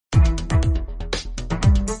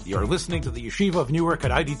You're listening to the Yeshiva of Newark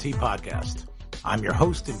at IDT podcast. I'm your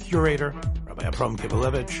host and curator, Rabbi Abram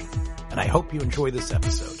Kibalevich, and I hope you enjoy this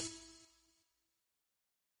episode.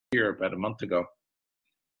 Here about a month ago,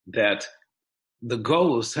 that the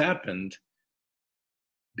Golus happened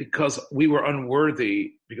because we were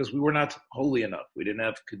unworthy, because we were not holy enough. We didn't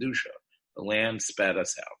have Kedusha. The land spat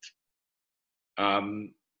us out.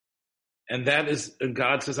 And that is, and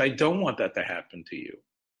God says, I don't want that to happen to you.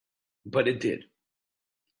 But it did.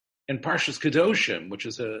 In Parshas Kedoshim, which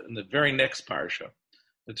is in the very next Parsha,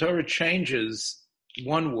 the Torah changes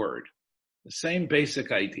one word, the same basic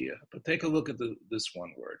idea. But take a look at this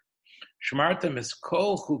one word. Shmartem es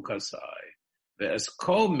kol chukasai, ve'es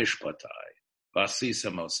kol mishpatai, v'asisa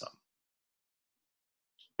mosam.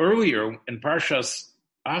 Earlier, in Parshas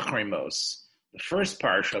Achrimos, the first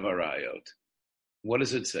Parsha of Arayot, what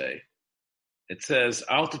does it say? It says,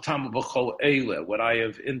 Al tatamu b'chol eile, what I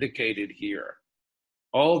have indicated here.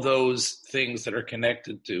 All those things that are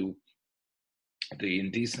connected to the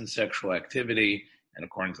indecent sexual activity, and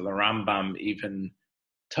according to the Rambam, even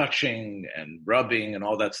touching and rubbing and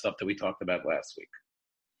all that stuff that we talked about last week.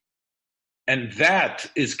 And that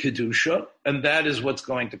is Kedusha, and that is what's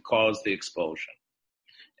going to cause the expulsion.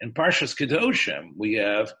 In Parshas Kedoshim, we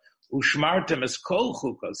have, Ushmartem es kol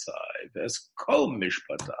chukasai, ves kol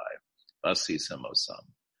mishpatai, vasisem osam,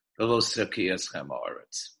 velo seki eschem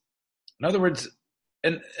haaretz. In other words,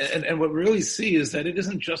 and what we really see is that it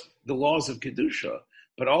isn't just the laws of Kedusha,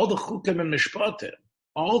 but all the chukim and mishpatim,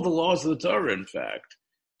 all the laws of the Torah, in fact,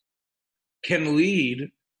 can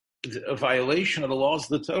lead, a violation of the laws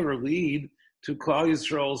of the Torah lead to Klal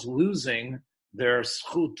Yisrael's losing their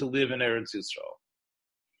schut to live in Eretz Yisrael.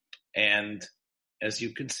 And as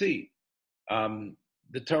you can see,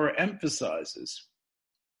 the Torah emphasizes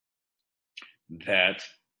that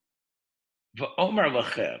v'omar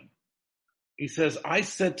lachem, he says, I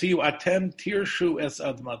said to you, atem tirshu es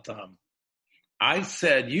admatam. I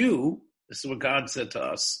said, you, this is what God said to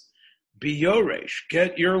us, be yoresh,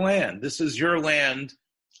 get your land. This is your land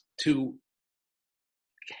to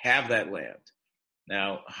have that land.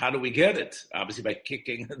 Now, how do we get it? Obviously by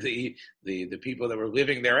kicking the people that were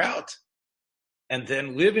living there out and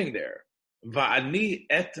then living there. Va'ani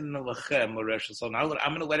eten lechem l'resh. So now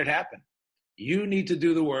I'm going to let it happen. You need to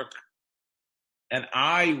do the work, and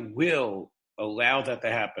I will allow that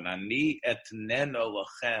to happen. Ani etneno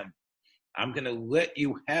lachem. I'm going to let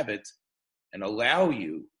you have it and allow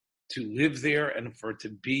you to live there and for it to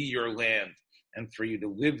be your land and for you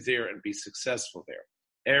to live there and be successful there.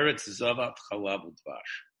 Eretz zavat chalav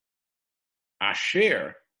udvash.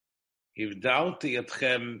 Asher hivdalti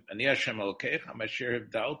etchem ani Hashem Elokechem asher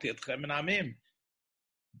hivdalti etchem min amim.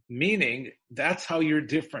 Meaning, that's how you're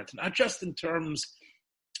different, not just in terms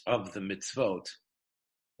of the mitzvot,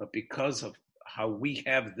 but because of how we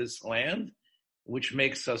have this land, which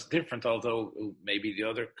makes us different, although maybe the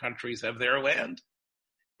other countries have their land.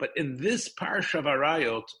 But in this Parsha of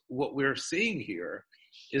Arayot, what we're seeing here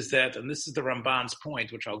is that, and this is the Ramban's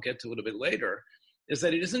point, which I'll get to a little bit later, is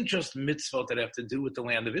that it isn't just mitzvot that have to do with the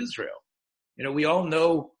land of Israel. You know, we all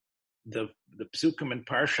know the psukim in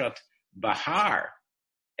Parshat Bahar,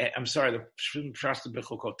 the Shasta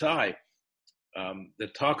B'chukotai, the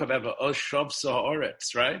talk of Eva Oshav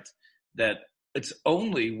Sa'aretz, right? That it's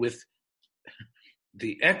only with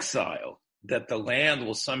the exile that the land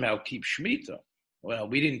will somehow keep Shemitah. Well,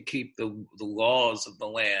 we didn't keep the laws of the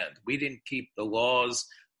land. We didn't keep the laws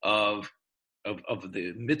of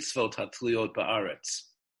the mitzvot hatliot ba'aretz.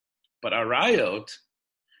 But Arayot,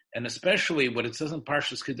 and especially what it says in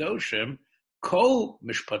Parshas Kedoshim, kol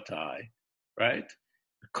mishpatai, right?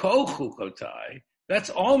 Kol chukotai, that's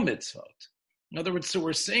all mitzvot. In other words, so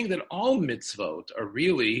we're saying that all mitzvot are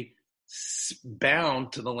really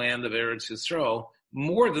bound to the land of Eretz Yisrael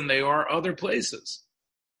more than they are other places.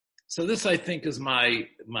 So this, I think, is my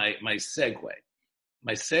segue.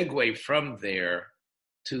 My segue from there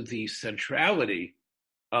to the centrality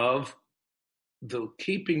of the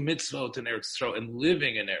keeping mitzvot in Eretz Yisrael and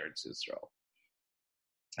living in Eretz Yisrael.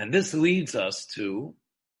 And this leads us to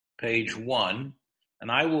page 1,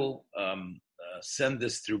 and I will send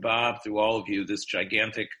this through Bob, through all of you, this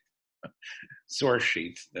gigantic source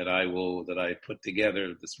sheet that I put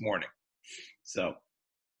together this morning. So,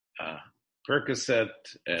 Percocet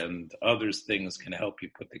and others things can help you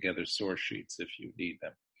put together source sheets if you need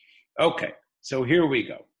them. Okay, so here we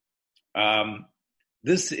go.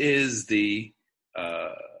 This is the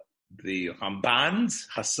Ramban's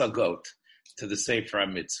Hasagot to the Sefer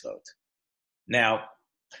HaMitzvot. Now,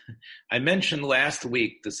 I mentioned last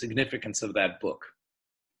week the significance of that book.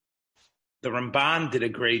 The Ramban did a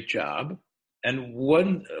great job, and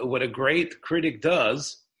what a great critic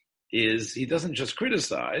does is he doesn't just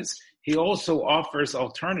criticize, he also offers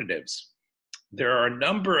alternatives. There are a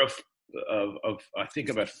number of I think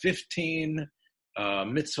about 15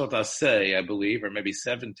 mitzvot aseh, I believe, or maybe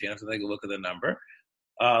 17, I have to take a look at the number,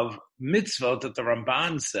 of mitzvot that the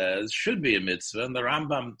Ramban says should be a mitzvah, and the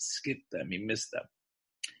Rambam skipped them, he missed them.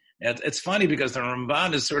 And it's funny because the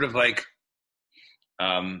Ramban is sort of like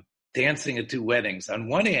dancing at two weddings. On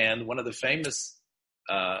one hand, one of the famous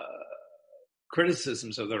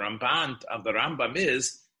criticisms of the Rambam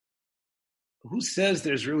is, who says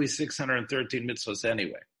there's really 613 mitzvahs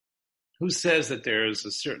anyway? Who says that there's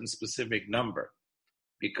a certain specific number?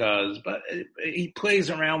 But he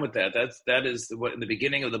plays around with that. That is what in the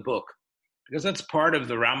beginning of the book, because that's part of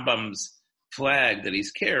the Rambam's flag that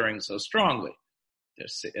he's carrying so strongly.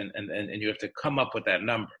 And you have to come up with that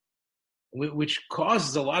number, which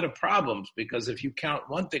causes a lot of problems, because if you count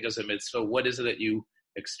one thing as a mitzvah, what is it that you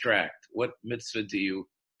extract? What mitzvah do you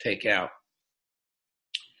take out?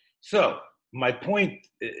 So my point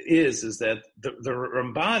is that the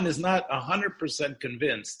Ramban is not 100%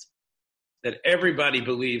 convinced that everybody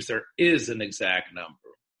believes there is an exact number.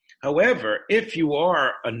 However, if you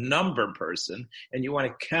are a number person and you want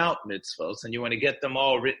to count mitzvahs and you want to get them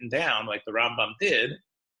all written down like the Rambam did,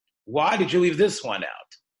 why did you leave this one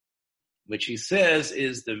out? Which he says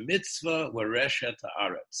is the mitzvah l'reshet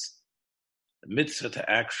haaretz, the mitzvah to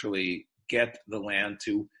actually get the land,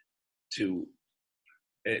 to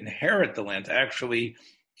inherit the land, to actually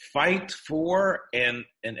fight for and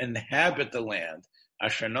inhabit the land.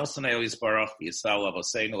 That's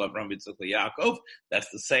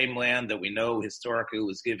the same land that we know historically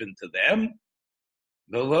was given to them.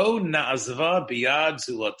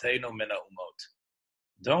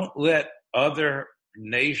 Don't let other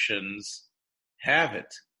nations have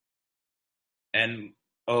it. And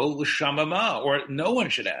or no one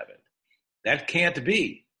should have it. That can't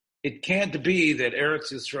be. It can't be that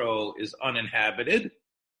Eretz Yisrael is uninhabited.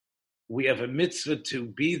 We have a mitzvah to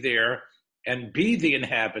be there and be the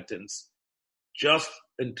inhabitants,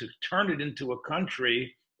 and to turn it into a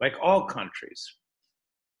country like all countries.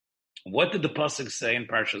 What did the pasuk say in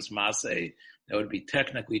Parshas Maseh? That would be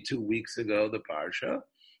technically 2 weeks ago, the parsha.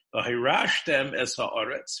 V'hirashtem es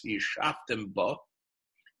haaretz v'yishaftem bo,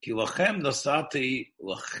 ki lachem nosati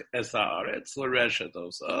es haaretz l'reshet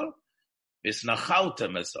osa,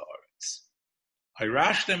 v'snachaltem es haaretz.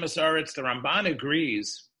 Hirashtem es haaretz, the Ramban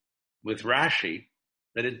agrees with Rashi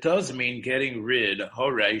that it does mean getting rid.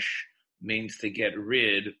 Horesh means to get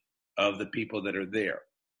rid of the people that are there.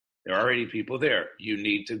 There are already people there. You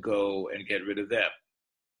need to go and get rid of them.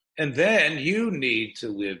 And then you need to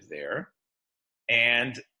live there.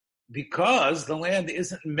 And because the land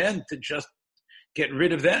isn't meant to just get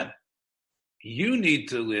rid of them, you need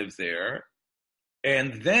to live there.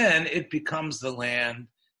 And then it becomes the land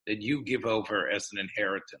that you give over as an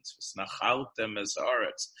inheritance.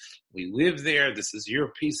 We live there. This is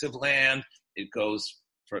your piece of land. It goes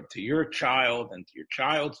to your child and to your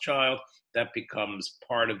child's child. That becomes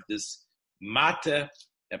part of this mata.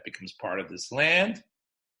 That becomes part of this land.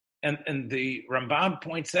 And the Ramban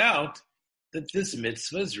points out that this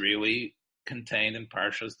mitzvah is really contained in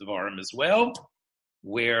Parshas Devarim as well,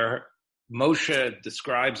 where Moshe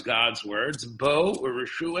describes God's words, Bo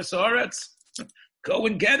u'reshuas haaretz. Go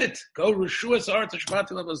and get it. Go reshuas haaretz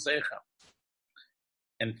hashmati levasecha.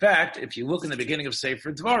 In fact, if you look in the beginning of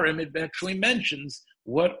Sefer Devarim, it actually mentions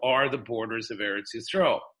what are the borders of Eretz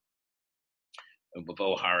Yisrael.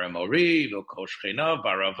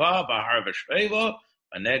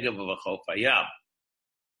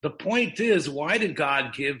 The point is, why did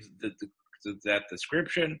God give that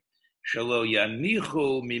description? Shelo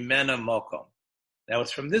yanichu mimena mokom. Now,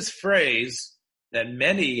 it's from this phrase that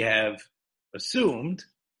many have assumed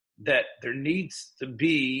that there needs to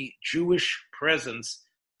be Jewish presence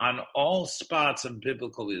on all spots of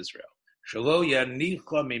biblical Israel. Shelo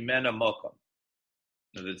yanicha mimena mokom.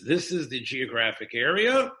 This is the geographic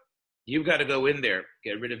area. You've got to go in there,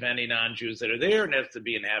 get rid of any non-Jews that are there, and it has to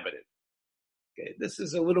be inhabited. Okay, this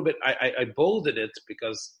is a little bit, I bolded it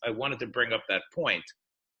because I wanted to bring up that point.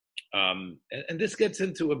 And this gets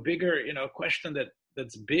into a bigger, question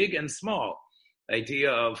that's big and small. The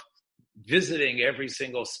idea of visiting every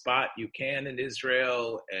single spot you can in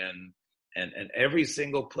Israel and every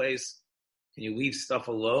single place. Can you leave stuff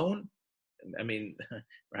alone? I mean,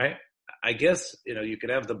 right? I guess, you could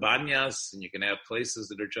have the banyas and you can have places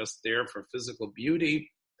that are just there for physical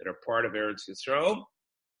beauty that are part of Eretz Yisrael.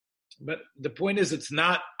 But the point is, it's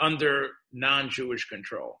not under non-Jewish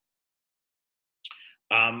control.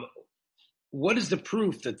 What is the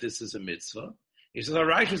proof that this is a mitzvah? He says,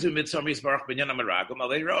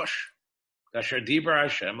 Kasher Dibra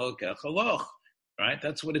Hashem Elokecha Loch. Right?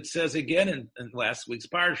 That's what it says again in last week's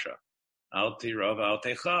parsha. Al tirov al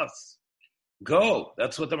techas. Go.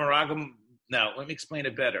 That's what the Meraglim. Now, let me explain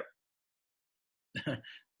it better.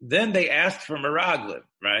 Then they asked for Meraglim,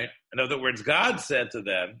 right? In other words, God said to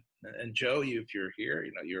them, and Joe, if you're here,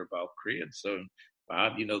 you're about Kriya, and so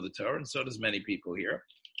Bob, you know the Torah, and so does many people here.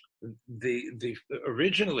 The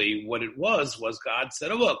originally what it was God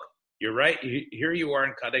said, oh, look, you're right, here you are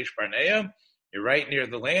in Kadesh Barnea, you're right near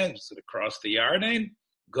the land, just across the Yarden,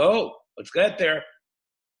 go, let's get there.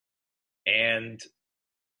 And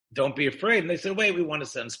don't be afraid. And they said, wait, we want to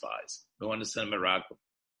send spies. We want to send Meraglim.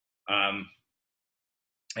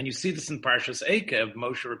 And you see this in Parshas Eikev,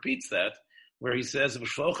 Moshe repeats that, where he says,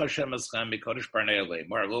 V'shloch Hashem eschem mikodesh barnei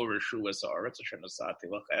leimor lo reshu es haaretz asher nasati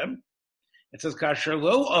lachem. It says, Kasher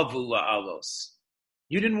lo avu la'alos.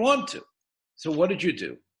 You didn't want to. So what did you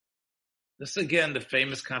do? This is, again, the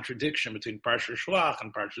famous contradiction between Parshas Shlach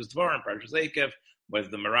and Parshas Dvar and Parshas Eikev, whether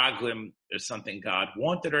the Meraglim is something God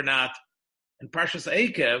wanted or not. In Parshas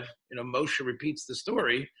Eikev, Moshe repeats the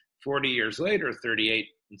story 40 years later, 38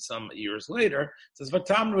 and some years later. It says,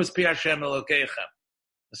 V'tamru es pi Hashem Elokeichem.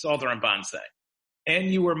 That's all the Ramban saying. And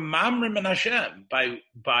you were mamrim and Hashem by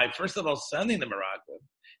first of all sending the Meraglim,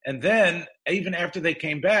 and then even after they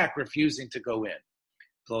came back, refusing to go in.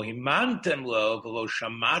 Without the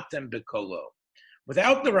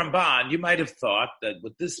Ramban, you might have thought that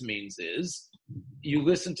what this means is you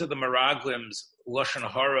listen to the Meraglim's Lashon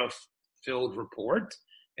Hara filled report,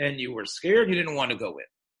 and you were scared, you didn't want to go in.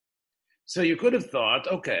 So you could have thought,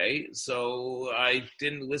 okay, so I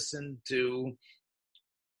didn't listen to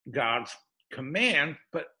God's command,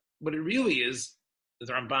 but what it really is, as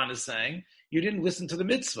the Ramban is saying, you didn't listen to the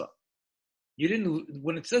mitzvah. You didn't,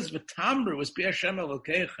 when it says V'tamru was Pi Hashem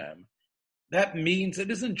Elokeichem, that means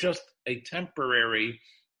it isn't just a temporary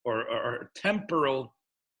or temporal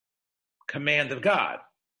command of God.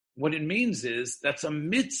 What it means is that's a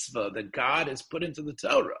mitzvah that God has put into the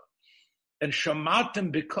Torah. And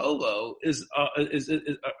shamatim bikolo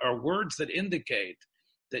are words that indicate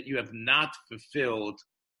that you have not fulfilled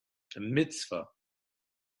the mitzvah.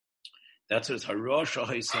 That's what it's harosh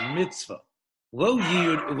ha'isa mitzvah. Lo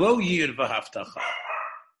yiyud v'haftacha.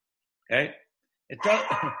 Okay?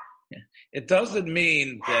 It doesn't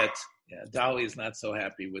mean that Dali is not so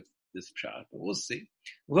happy with this shot, but we'll see.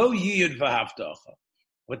 Lo yiyud v'haftacha.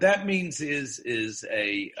 What that means is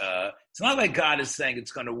it's not like God is saying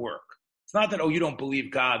it's going to work. It's not that, you don't believe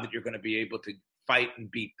God that you're going to be able to fight and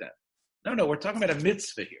beat them. No, we're talking about a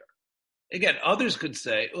mitzvah here. Again, others could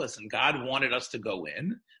say, listen, God wanted us to go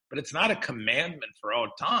in, but it's not a commandment for all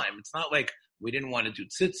time. It's not like we didn't want to do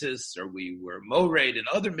tzitzis or we were moreid and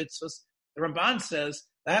other mitzvahs. The Ramban says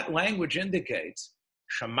that language indicates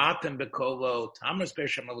shamatem bekolo tamras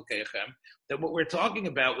be'Hashem Elokeichem, that what we're talking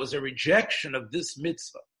about was a rejection of this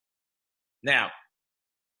mitzvah. Now,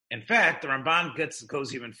 in fact, the Ramban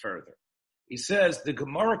goes even further. He says the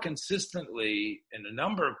Gemara consistently, in a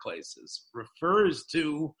number of places, refers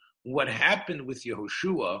to what happened with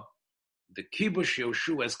Yehoshua, the kibush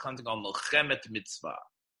Yehoshua, as something called Milchemet Mitzvah.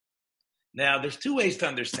 Now, there's two ways to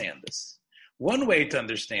understand this. One way to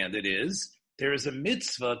understand it is there is a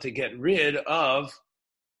mitzvah to get rid of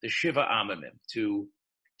the Shiva Amamim, to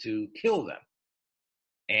kill them.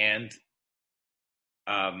 And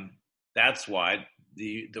that's why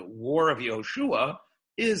the war of Yehoshua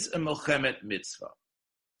is a Milchemet Mitzvah.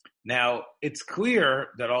 Now, it's clear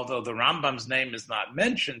that although the Rambam's name is not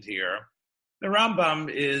mentioned here, the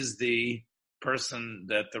Rambam is the person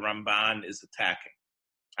that the Ramban is attacking.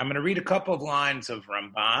 I'm going to read a couple of lines of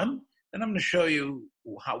Ramban, and I'm going to show you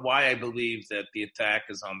why I believe that the attack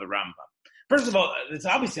is on the Rambam. First of all, it's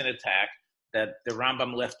obviously an attack that the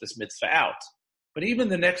Rambam left this mitzvah out. But even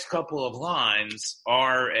the next couple of lines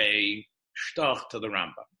are a shtoch to the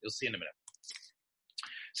Rambam. You'll see in a minute.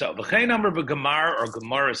 So, v'chein amar b'gemar or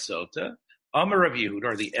Gemara Sota, Amar Rav Yehuda,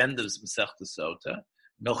 or the end of Masechta Sota,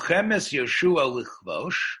 Milchemes Yeshua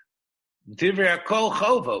lichvosh, Divrei Kol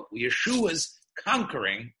Chovo. Yeshua's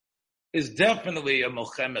conquering is definitely a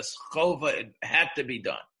Milchemes Chova. It had to be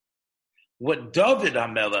done. What David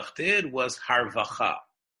HaMelech did was Harvacha.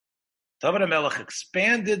 David HaMelech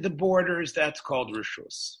expanded the borders. That's called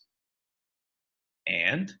Rishus.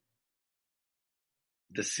 And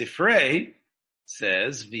the Sifrei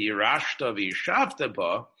says, V'yirashta v'yishavta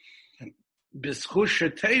ba, b'schusha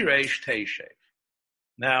teiresh teishev.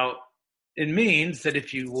 Now, it means that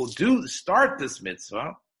if you will start this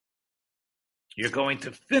mitzvah, you're going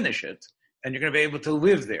to finish it, and you're going to be able to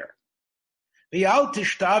live there. V'yal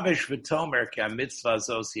tishtavesh v'tomer ki ha-mitzvah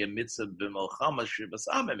zos hi ha-mitzvah b'milchama shivas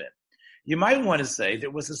amimim. You might want to say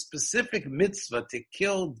there was a specific mitzvah to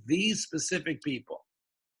kill these specific people.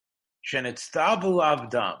 Shenitztavu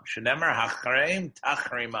avdam, shenemar hachreim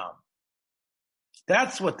tachrimam.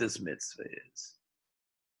 That's what this mitzvah is.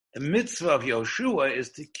 The mitzvah of Yoshua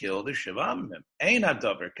is to kill the Shivamim. Ein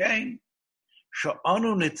adavar kain.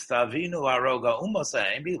 She'anu nitztavinu aroga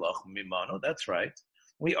umasaim biloch mimanu. That's right.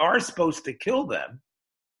 We are supposed to kill them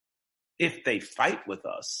if they fight with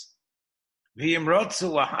us.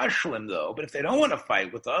 V'imrotzu lahashlim, though, but if they don't want to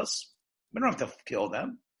fight with us, we don't have to kill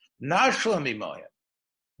them. Nashlim imoyim.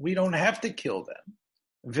 We don't have to kill them.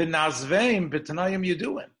 V'nazveim b'tanayim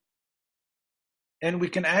yuduin. And we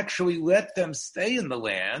can actually let them stay in the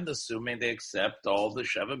land, assuming they accept all the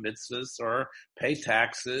Sheva mitzvahs or pay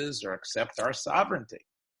taxes or accept our sovereignty.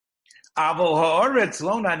 But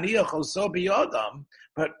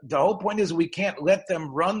the whole point is we can't let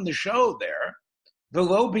them run the show there.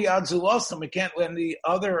 We can't let the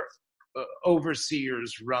other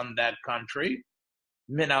overseers run that country.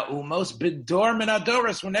 Mina umos bidor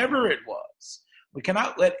minadoros, whenever it was. We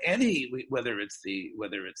cannot let any, whether it's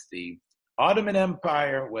the Ottoman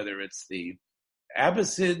Empire, whether it's the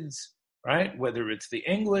Abbasids, right? Whether it's the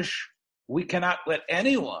English, we cannot let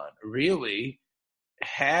anyone really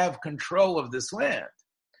have control of this land.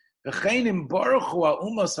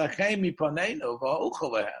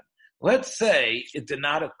 Let's say it did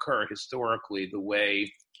not occur historically the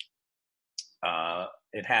way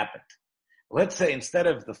it happened. Let's say instead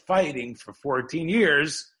of the fighting for 14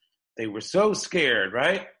 years, they were so scared,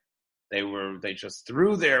 right? They just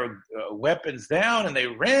threw their weapons down and they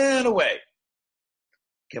ran away.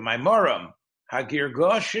 Kemaimaram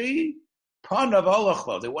hagirgoshi panav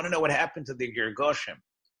olachlo. They want to know what happened to the Girgoshim.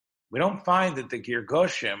 We don't find that the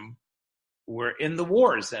Girgoshim were in the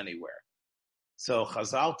wars anywhere. So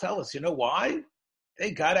Chazal tell us, you know why?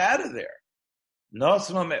 They got out of there.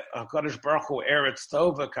 Nosmam HaKadosh Baruch Hu Eretz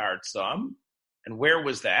Tova Kartzam. And where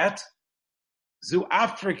was that? Zu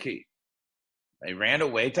Afriki. They ran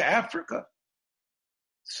away to Africa.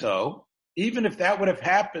 So even if that would have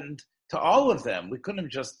happened to all of them, we couldn't have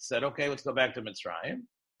just said, okay, let's go back to Mitzrayim.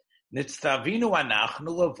 Nitztavinu anachnu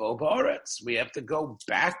lavo ba'aretz. We have to go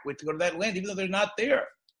back, we have to go to that land, even though they're not there.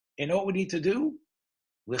 You know what we need to do?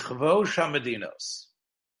 Lichvo shamadinos.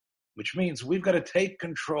 Which means we've got to take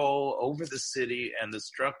control over the city and the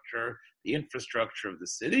structure, the infrastructure of the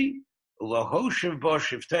city. Lahoshiv bo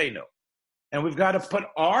shiftenu. And we've got to put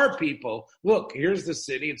our people, look, here's the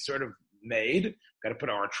city, it's sort of made, got to put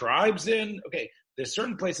our tribes in. Okay, there's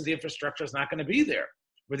certain places the infrastructure is not going to be there.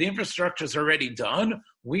 Where the infrastructure is already done,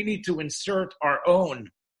 we need to insert our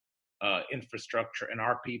own infrastructure and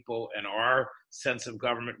our people and our sense of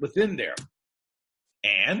government within there.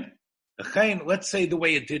 And, let's say the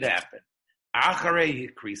way it did happen. After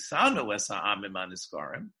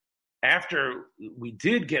we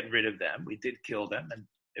did get rid of them, we did kill them, and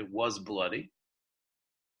it was bloody.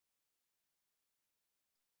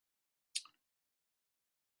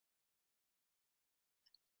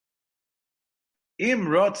 Im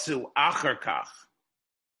rotzu achar kach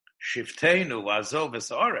shiftenu lazov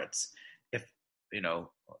esaretz. If,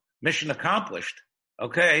 mission accomplished.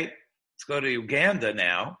 Okay, let's go to Uganda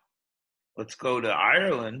now. Let's go to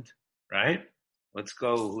Ireland, right? Let's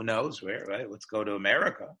go, who knows where, right? Let's go to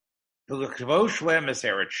America.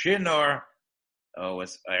 Eretz Shinar,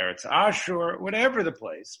 it's Eretz Ashur, whatever the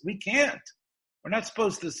place. We can't. We're not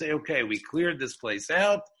supposed to say, okay, we cleared this place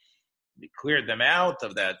out. We cleared them out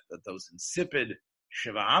of those insipid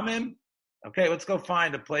Shivamim. Okay, let's go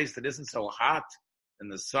find a place that isn't so hot in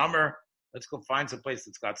the summer. Let's go find some place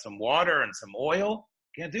that's got some water and some oil.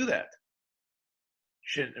 Can't do that.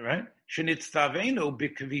 Right? Shenitztavenu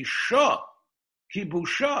b'kvisha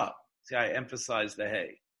kibusha. See, I emphasize the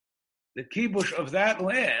hay. The kibush of that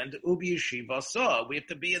land, ubi yeshiva sa. We have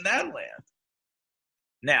to be in that land.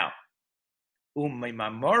 Now,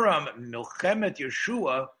 u'mimamoram milchemet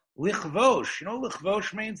Yeshua lichvosh.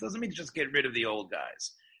 Lichvosh means doesn't mean just get rid of the old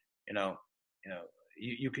guys.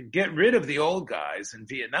 You can get rid of the old guys in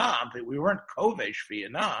Vietnam, but we weren't Kovesh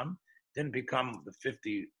Vietnam. Didn't become the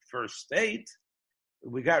 51st state.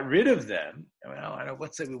 We got rid of them.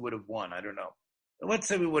 Let's say we would have won. I don't know. Let's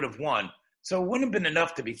say we would have won. So it wouldn't have been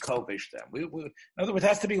enough to be Kovish them. In other words, it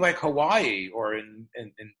has to be like Hawaii or in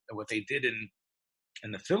what they did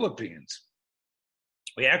in the Philippines.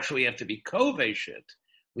 We actually have to be Kovish it,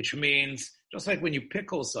 which means just like when you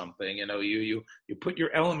pickle something, you put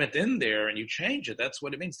your element in there and you change it. That's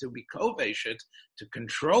what it means to be Kovish it, to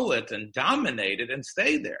control it and dominate it and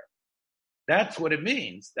stay there. That's what it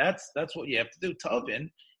means. That's what you have to do. Tovin,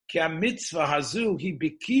 ki mitzvah hazu hi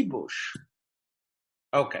bikibush.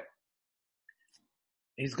 Okay.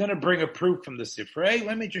 he's going to bring a proof from the Sifrei.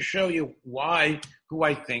 Let me just show you who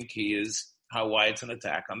I think he is, why it's an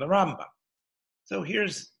attack on the Rambam. So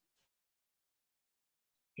here's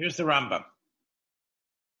the Rambam.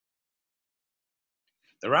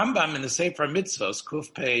 The Rambam in the Sefer Mitzvos,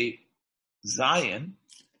 Kuf Pei Zayin,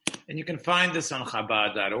 and you can find this on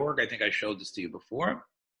Chabad.org. I think I showed this to you before.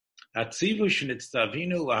 There's an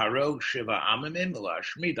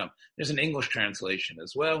English translation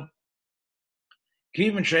as well.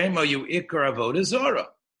 You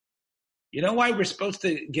know why we're supposed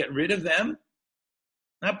to get rid of them?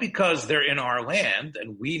 Not because they're in our land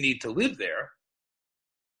and we need to live there.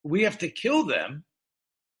 We have to kill them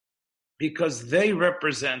because they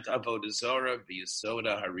represent Avodah Zarah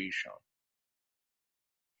v'Yisoda Harishon.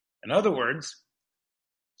 In other words,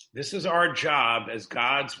 this is our job as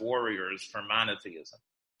God's warriors for monotheism.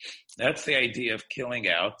 That's the idea of killing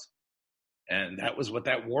out, and that was what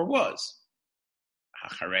that war was.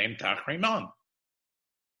 Acharem tachrimam.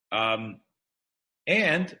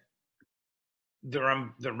 And the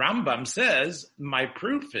Rambam says, my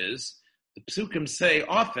proof is, the Psukim say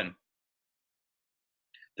often,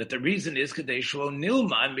 that the reason is Kadei Shelo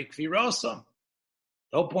Nilman Mikvi Rasam.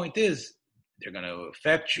 The whole point is, they're going to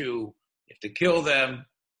affect you, you have to kill them,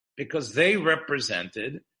 because they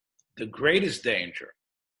represented the greatest danger.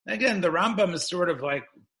 Again, the Rambam is sort of like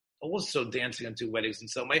also dancing on two weddings in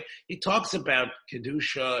some way. He talks about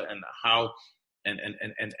Kedusha and how and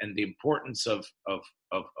the importance of a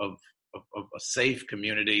safe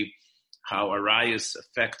community, how Arayus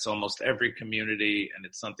affects almost every community, and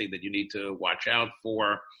it's something that you need to watch out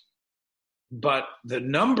for. But the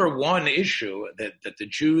number one issue that the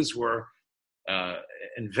Jews were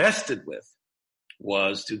invested with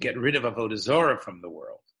was to get rid of Avodah Zarah from the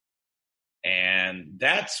world. And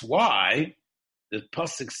that's why the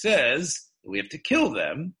Pasuk says we have to kill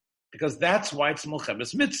them, because that's why it's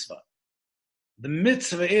Milchemes Mitzvah. The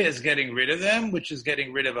mitzvah is getting rid of them, which is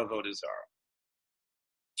getting rid of Avodah Zarah.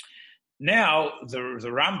 Now, the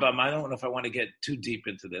Rambam, I don't know if I want to get too deep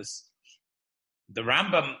into this. The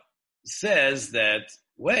Rambam says that,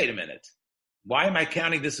 wait a minute, why am I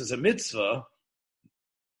counting this as a mitzvah?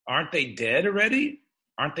 Aren't they dead already?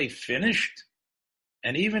 Aren't they finished?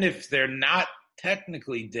 And even if they're not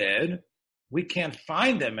technically dead, we can't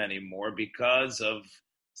find them anymore because of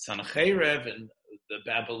Sancheiriv and the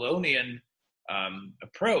Babylonian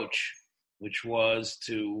approach, which was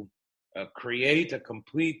to create a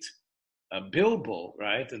complete Bilbul,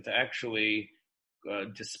 right? And to actually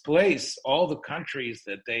displace all the countries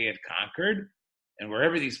that they had conquered. And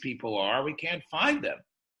wherever these people are, we can't find them,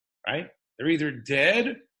 right? They're either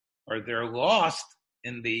dead or they're lost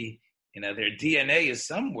in the, their DNA is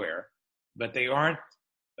somewhere, but they aren't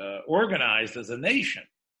organized as a nation.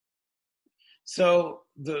 So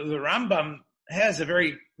the Rambam has a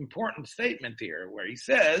very important statement here where he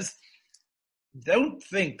says, don't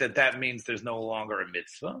think that means there's no longer a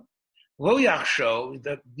mitzvah. Lo yachsho,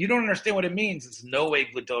 that you don't understand what it means. It's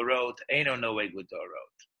noeg l'dorot, eino noeg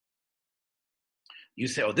l'dorot. You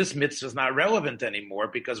say, oh, this mitzvah is not relevant anymore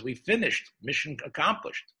because we finished, mission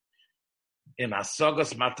accomplished. In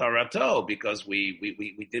asagas matarato, because we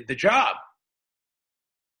did the job.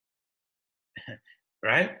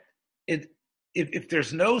 Right? If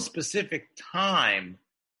there's no specific time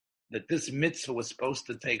that this mitzvah was supposed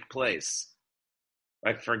to take place,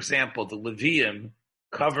 like for example, the Levium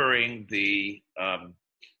covering the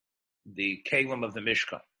Kalim of the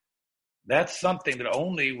Mishkan, that's something that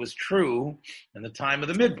only was true in the time of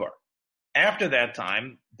the Midbar. After that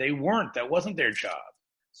time, that wasn't their job.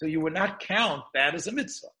 So you would not count that as a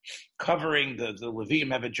mitzvah. Covering the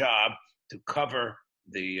Levium have a job to cover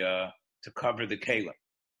the Kalim.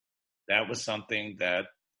 That was something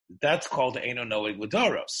that's called Eino Noeg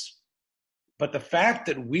L'Doros. But the fact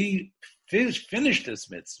that we finished this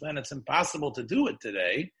mitzvah and it's impossible to do it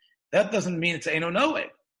today, that doesn't mean it's Eino Noeg.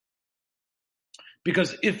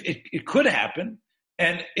 Because if it could happen,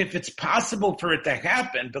 and if it's possible for it to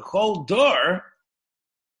happen, the whole door,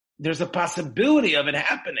 there's a possibility of it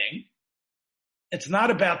happening. It's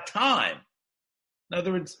not about time. In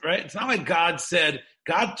other words, right? It's not like God said,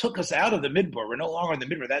 God took us out of the Midbar. We're no longer in the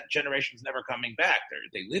Midbar. That generation's never coming back.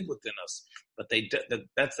 They live within us, but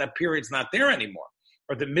that period's not there anymore.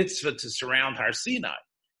 Or the mitzvah to surround Har Sinai,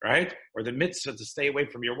 right? Or the mitzvah to stay away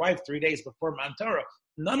from your wife 3 days before Mount Torah.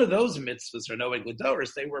 None of those mitzvahs are Noeg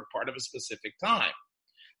L'Doros. They were part of a specific time.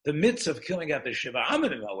 The mitzvah of killing out the Shiva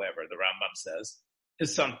Amenim, however, the Rambam says,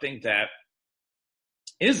 is something that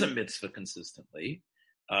is a mitzvah consistently,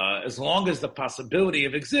 as long as the possibility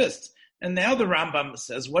of exists. And now the Rambam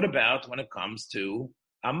says, what about when it comes to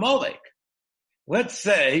Amalek? let's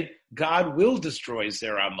say God will destroy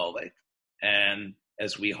Zer Amalek, and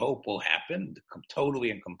as we hope will happen,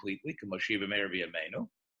 totally and completely, Moshiva Meir V'Yameinu,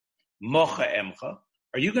 Mocha Emcha.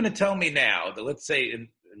 Are you going to tell me now that, let's say in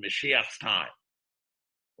Mashiach's time,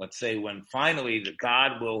 let's say when finally the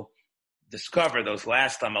God will discover those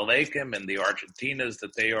last Amalekim and the Argentinas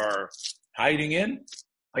that they are hiding in,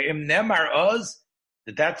 that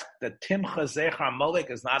Timcha Zecha Amalek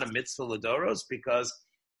is not a mitzvah Ladoros, because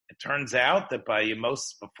it turns out that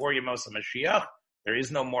before Yemos HaMashiach, there is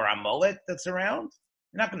no more Amalek that's around?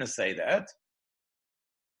 You're not going to say that.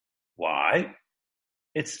 Why?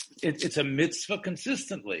 It's a mitzvah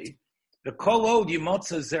consistently. The kolod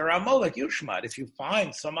yimotza zer Amalek yushmad. If you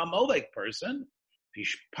find some Amalek person, if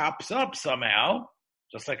he pops up somehow,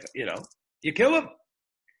 just like, you kill him.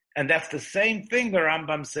 And that's the same thing the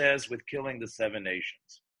Rambam says with killing the 7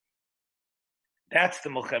 nations. That's the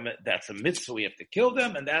Muhammad. That's a mitzvah. We have to kill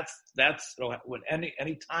them, and that's when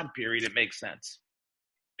any time period it makes sense.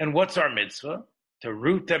 And what's our mitzvah? To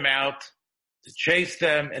root them out, to chase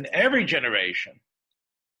them in every generation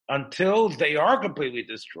until they are completely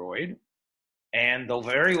destroyed, and the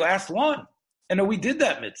very last one. And we did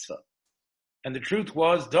that mitzvah. And the truth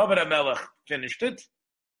was, David HaMelech finished it.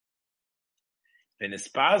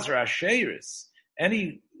 V'nispazra Asheris,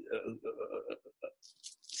 any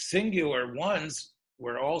singular ones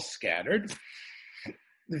were all scattered.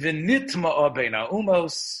 V'nitma beina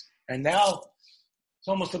umos, and now it's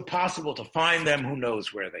almost impossible to find them. Who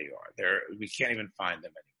knows where they are? We can't even find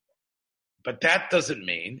them anymore. But that doesn't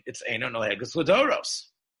mean it's Eino Nohegas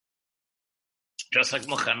Ladoros. Just like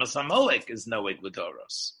Milchemes Amalek is Noeg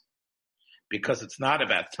Ladoros. Because it's not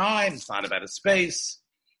about time, it's not about a space,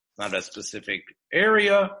 it's not about a specific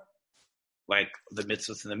area, like the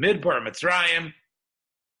mitzvahs in the Midbar, Mitzrayim.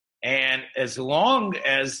 And as long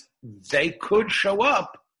as they could show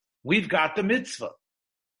up, we've got the mitzvah.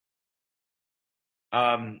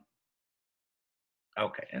 Okay,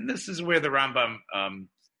 and this is where the Rambam, and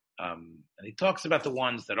he talks about the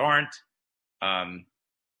ones that aren't,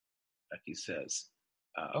 like he says.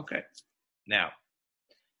 Okay, now,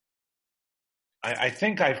 I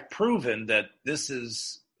think I've proven that this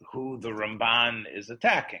is who the Ramban is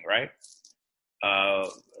attacking, right?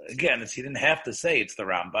 Again, he didn't have to say it's the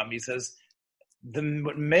Rambam. He says,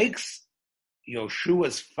 what makes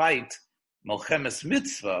Yoshua's fight Milchemes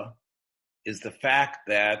Mitzvah is the fact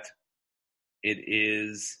that it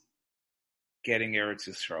is getting Eretz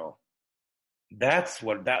Yisrael. That's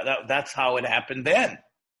how it happened then.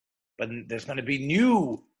 But there's going to be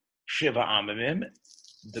new Shiva Amimim.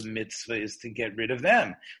 The mitzvah is to get rid of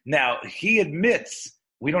them. Now, he admits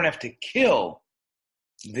we don't have to kill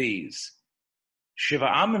these. Shiva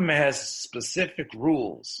Amim has specific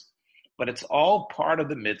rules, but it's all part of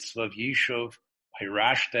the mitzvah of Yishuv,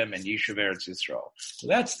 Hirashtem, and Yishuv Eretz Yisrael. So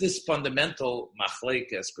that's this fundamental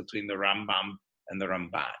machlekes between the Rambam and the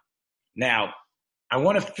Ramban. Now, I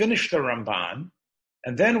want to finish the Ramban,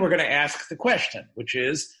 and then we're going to ask the question, which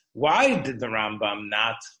is, why did the Rambam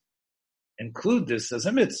not include this as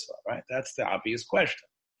a mitzvah, right? That's the obvious question.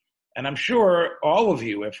 And I'm sure all of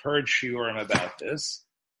you have heard shiurim about this.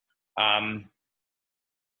 I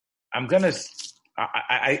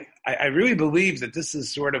really believe that this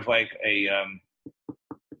is sort of like an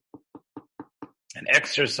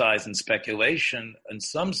exercise in speculation in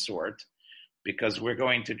some sort, because we're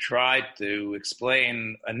going to try to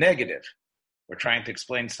explain a negative. We're trying to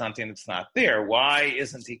explain something that's not there. Why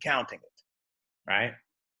isn't he counting it, right?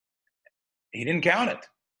 He didn't count it.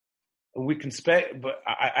 We can but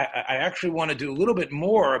I actually want to do a little bit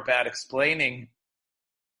more about explaining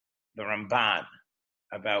the Ramban,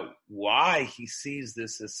 about why he sees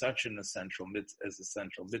this as such an essential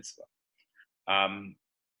mitzvah.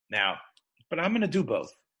 Now, but I'm going to do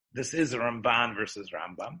both. This is a Ramban versus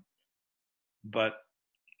Rambam, but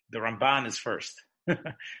the Ramban is first.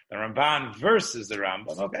 The Ramban versus the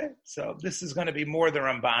Rambam. Okay, so this is going to be more the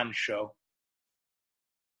Ramban show.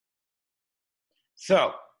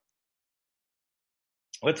 So,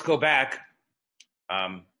 let's go back.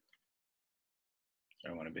 Where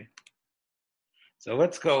I want to be. So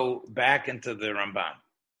let's go back into the Ramban.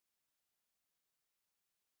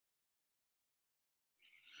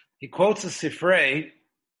 He quotes a Sifrei.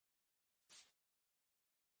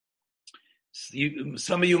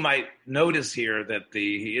 Some of you might notice here that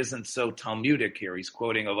he isn't so Talmudic here. He's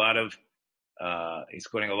quoting a lot of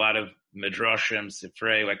midrashim,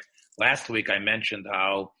 Sifrei. Like last week, I mentioned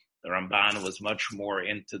how the Ramban was much more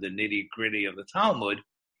into the nitty gritty of the Talmud.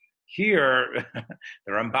 Here,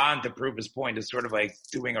 the Ramban, to prove his point, is sort of like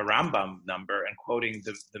doing a Rambam number and quoting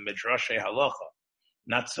the Midrashay Halacha,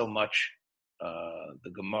 not so much the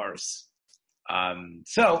Gemaras.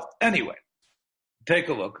 So anyway, take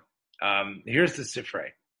a look. Here's the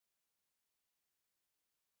Sifrei.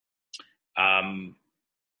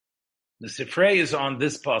 The Sifrei is on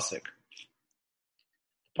this pasuk.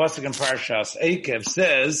 The pasuk in Parshas Eikev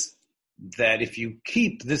says that if you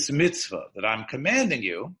keep this mitzvah that I'm commanding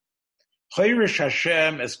you, Choyrish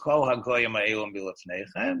Hashem es kol hagoyim ha'elom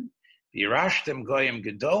bilafneichem, v'yirashtem goyim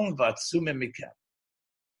gedolin v'atzumim mikem.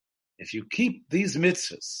 If you keep these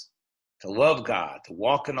mitzvahs, to love God, to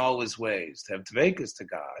walk in all His ways, to have dveikus to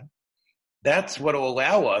God, that's what will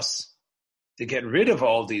allow us to get rid of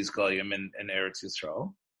all these goyim in Eretz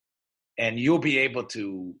Yisrael, and you'll be able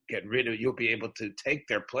to you'll be able to take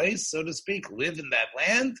their place, so to speak, live in that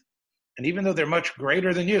land, and even though they're much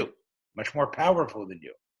greater than you, much more powerful than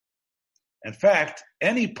you. In fact,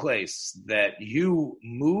 any place that you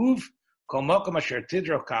move,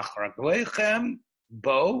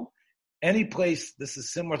 any place, this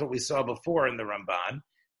is similar to what we saw before in the Ramban,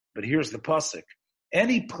 but here's the pasuk.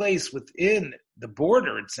 Any place within the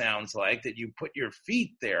border, it sounds like, that you put your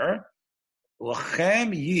feet there,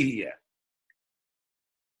 lachem yiyeh.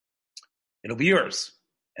 It'll be yours.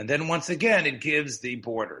 And then once again, it gives the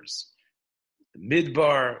borders. The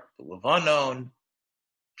Midbar, the Levanon,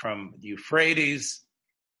 from the Euphrates.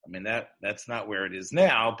 I mean, that's not where it is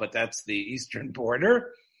now, but that's the eastern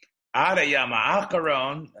border. Ada Yama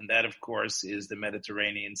Acharon, and that, of course, is the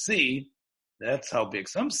Mediterranean Sea. That's how big.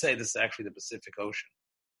 Some say this is actually the Pacific Ocean,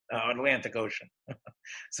 Atlantic Ocean.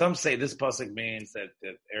 Some say this pasuk means that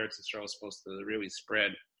Eretz Yisrael is supposed to really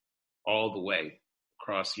spread all the way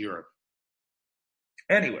across Europe.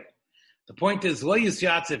 Anyway, the point is, Lo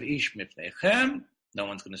Yisyatzev Ish Mifnechem. No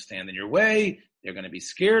one's going to stand in your way. They're going to be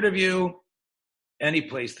scared of you any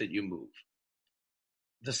place that you move.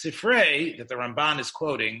 The Sifrei that the Ramban is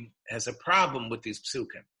quoting has a problem with these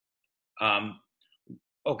psukim.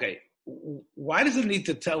 Okay, why does it need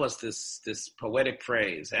to tell us this poetic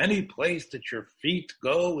phrase? Any place that your feet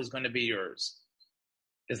go is going to be yours.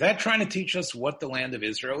 Is that trying to teach us what the land of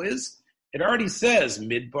Israel is? It already says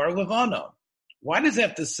Midbar Levano. Why does it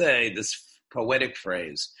have to say this poetic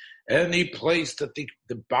phrase? Any place that the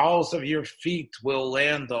balls of your feet will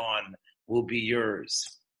land on will be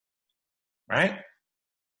yours. Right?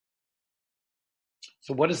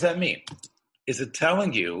 So what does that mean? Is it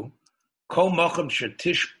telling you, Kol macham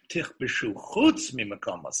tichbishu chutz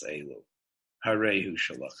mimakomas elu, harehu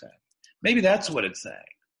shalachem? Maybe that's what it's saying.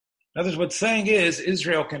 In other words, what it's saying is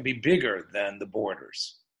Israel can be bigger than the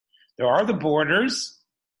borders. There are the borders,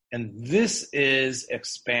 and this is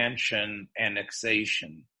expansion,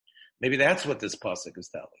 annexation. Maybe that's what this pasuk is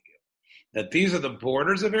telling you. That these are the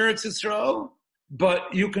borders of Eretz Yisrael,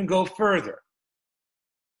 but you can go further.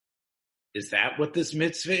 Is that what this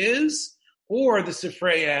mitzvah is? Or the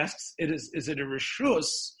Sifrei asks, is it a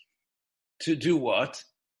reshus to do what?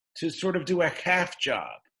 To sort of do a half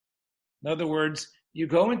job. In other words, you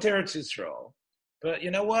go into Eretz Yisrael, but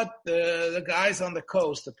you know what? The guys on the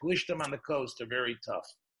coast, the Pelishtim on the coast are very tough.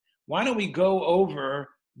 Why don't we go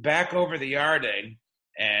back over the Yarden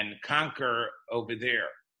and conquer over there?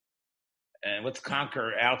 And let's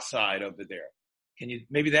conquer outside over there.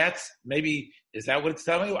 Is that what it's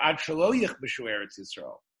telling you? Ad shelo yichbeshu Eretz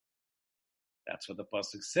Yisrael. That's what the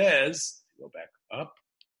pasuk says. Go back up.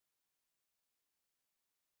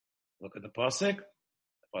 Look at the pasuk.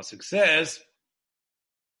 The pasuk says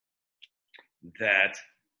that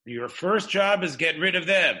your first job is get rid of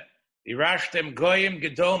them. Irashtem goyim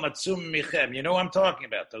gedol matzum michem. You know what I'm talking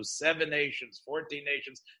about. Those 7 nations, 14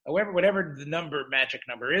 nations, however, whatever the magic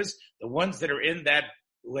number is, the ones that are in that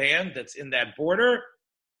land, that's in that border,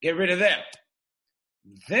 get rid of them.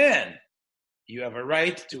 Then you have a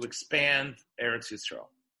right to expand Eretz Yisrael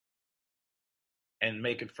and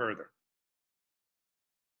make it further.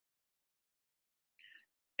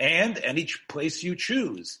 And each place you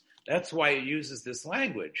choose. That's why it uses this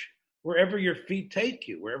language. Wherever your feet take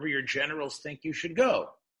you, wherever your generals think you should go.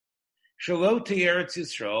 Shaloti Eretz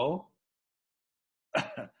Yisrael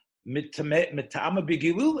mitama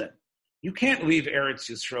b'gilulin. You can't leave Eretz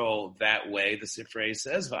Yisrael that way, the Sifrei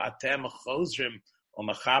says. V'atem chozrim o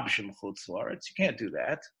machabshim chutz la'aretz. You can't do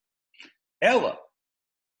that. Ella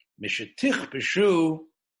mishetich b'shu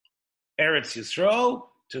Eretz Yisrael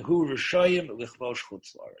tehu rishayim lichvosh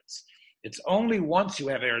chutz la'aretz. It's only once you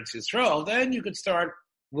have Eretz Yisrael, then you could start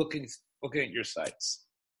looking at your sites.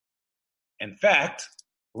 In fact,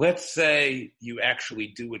 let's say you actually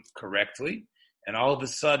do it correctly, and all of a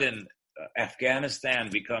sudden Afghanistan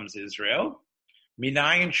becomes Israel.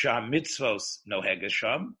 Minayin sham mitzvos nohega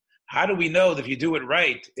sham. How do we know that if you do it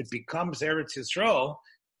right, it becomes Eretz Yisrael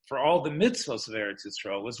for all the mitzvos of Eretz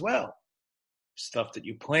Yisrael as well? Stuff that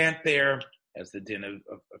you plant there, has the din of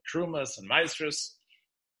Trumas and Maestros,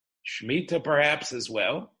 Shemitah perhaps as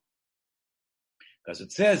well, because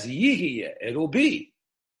it says Yihiyeh, it'll be.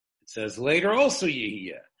 It says later also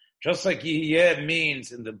Yihiyeh. Just like Yihiyeh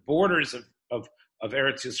means in the borders of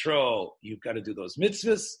Eretz Yisrael, you've got to do those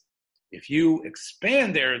mitzvahs. If you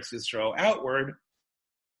expand Eretz Yisrael outward,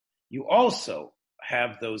 you also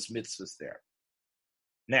have those mitzvahs there.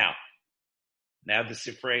 Now the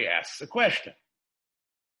Sifrei asks a question.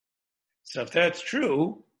 So if that's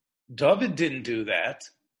true, David didn't do that.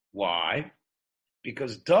 Why?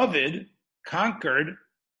 Because David conquered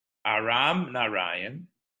Aram Narayan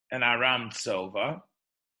and Aram Tzova,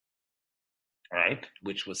 right,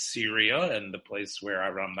 which was Syria and the place where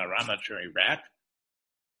Aram Narayan, not sure, Iraq.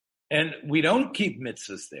 And we don't keep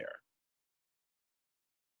mitzvahs there.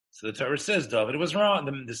 So the Torah says David was wrong.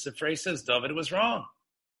 The Sifrei says David was wrong.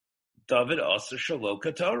 David also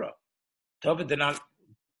shaloka Torah. David did not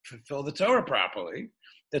fulfill the Torah properly.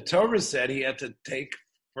 The Torah said he had to take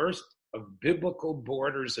first of biblical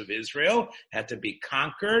borders of Israel, had to be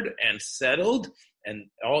conquered and settled, and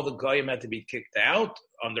all the goyim had to be kicked out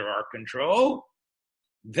under our control.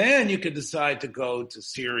 Then you could decide to go to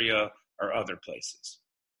Syria or other places.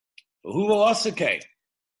 But who will also came?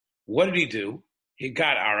 What did he do? He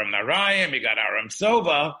got Aram Narayan, he got Aram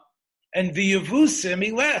Sova, and the Yevusim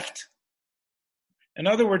he left. In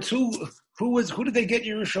other words, who did they get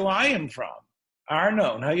Yerushalayim from?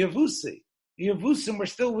 Arnon, HaYevusi. The Yevusim were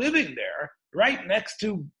still living there, right next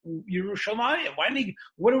to Yerushalayim.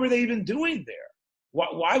 What were they even doing there?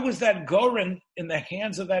 Why was that Goren in the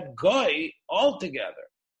hands of that guy altogether?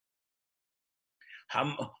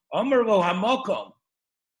 Amar lo Hamokom.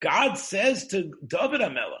 God says to David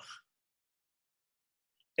HaMelech,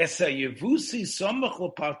 Esa Yevusi Somach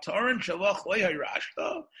L'Pataran Shalach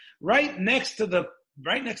Le'Hayrashta, right next to the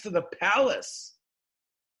palace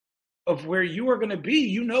of where you are going to be.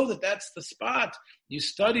 You know that that's the spot. You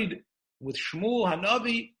studied with Shmuel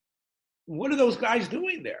Hanavi. What are those guys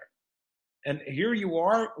doing there? And here you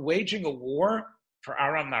are waging a war for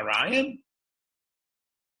Aram Narayan.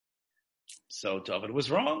 So David was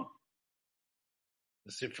wrong,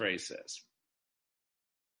 the Sifrei says.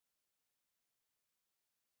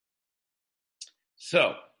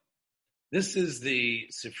 So this is the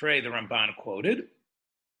Sifrei the Ramban quoted.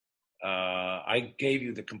 I gave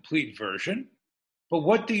you the complete version. But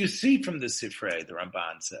what do you see from the Sifrei, the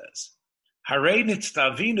Ramban says? Harei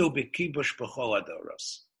nitztavinu b'kibush b'chol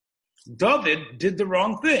adoros. David did the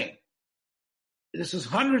wrong thing. This is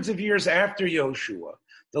hundreds of years after Yoshua.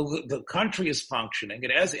 The country is functioning.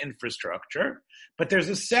 It has infrastructure. But there's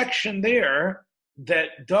a section there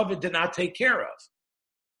that David did not take care of.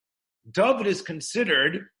 David is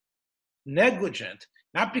considered negligent,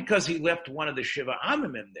 not because he left one of the Shiva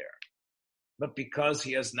Amimim there, but because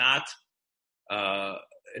he has not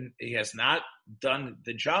done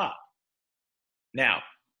the job. Now,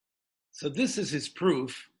 so this is his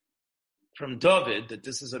proof from David that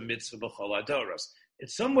this is a mitzvah b'chol adoros.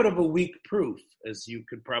 It's somewhat of a weak proof, as you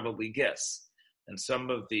could probably guess. And some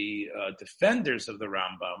of the defenders of the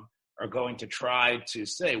Rambam are going to try to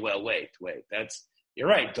say, well, wait, you're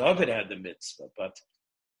right, David had the mitzvah, but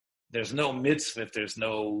there's no mitzvah if there's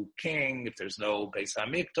no king, if there's no Beis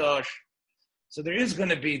HaMikdash. So there is going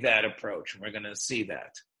to be that approach, and we're going to see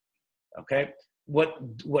that. Okay? What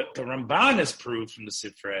the Ramban has proved from the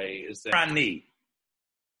Sifrei is that Rani,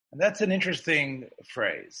 and that's an interesting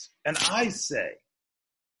phrase. And I say,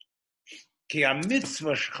 Ki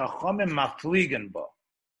ha-mitzvah chachamim mafligen bo.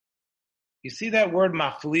 You see that word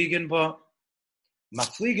mafligen bo?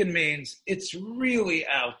 Mafligen means it's really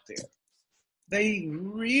out there. They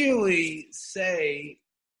really say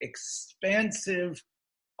expansive,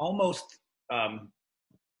 almost dvarim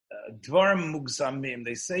mugzamim.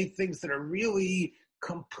 They say things that are really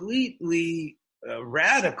completely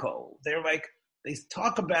radical. They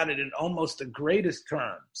talk about it in almost the greatest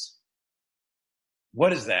terms.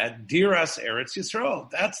 What is that? Diras Eretz Yisrael.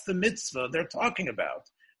 That's the mitzvah they're talking about.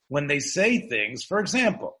 When they say things, for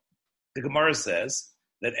example, the Gemara says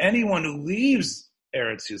that anyone who leaves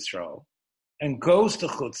Eretz Yisrael and goes to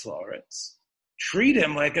Chutz La'aretz, treat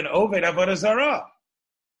him like an Oved Avodah Zarah.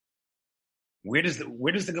 Where does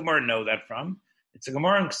the Gemara know that from? It's a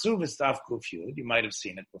Gemara in Ksuvas Daf Kuf Yud. You might have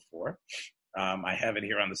seen it before. I have it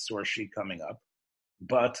here on the source sheet coming up.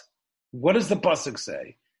 But what does the pasuk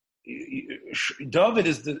say? David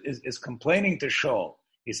is complaining to Shaul.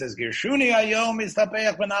 He says, "Girshuni hayom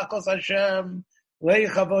istapeach b'nachos Hashem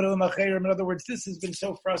leichavodu macherim." In other words, this has been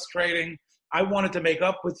so frustrating. I wanted to make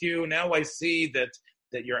up with you. Now I see that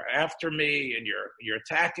you're after me and you're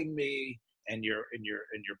attacking me and you're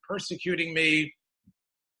persecuting me.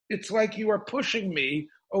 it's like you are pushing me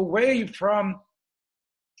away from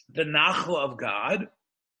the nachla of God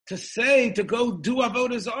to go do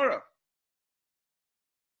avodah zarah.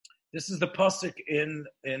 This is the pasuk in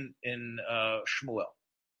Shmuel.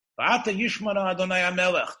 V'ata yishmana Adonai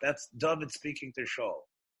HaMelech. That's David speaking to Shaul.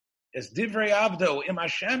 Es divrei avdo im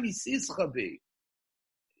Hashem yisischa bi.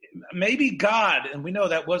 Maybe God, and we know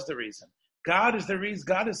that was the reason. God is the reason.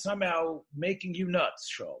 God is somehow making you nuts,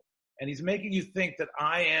 Shaul, and He's making you think that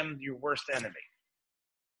I am your worst enemy.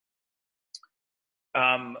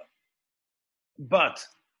 But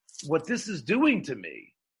what this is doing to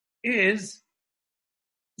me is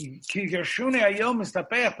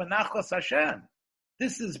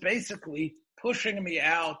this is basically pushing me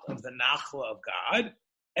out of the nachla of God,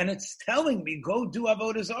 and it's telling me, go do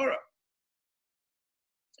avodah zarah.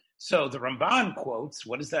 So the Ramban quotes,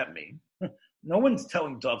 what does that mean? No one's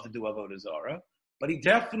telling Dov to do avodah zarah, but he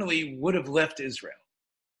definitely would have left Israel.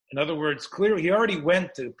 In other words, clearly he already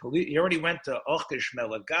went to Ochish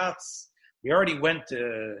Melech Gatz. He already went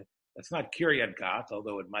to, that's not Kiryat Gat,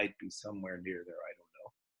 although it might be somewhere near there, I don't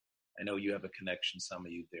know. I know you have a connection, some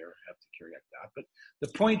of you there have to Kiryat Gat. But the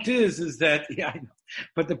point is that, yeah, I know.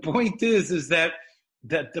 But the point is that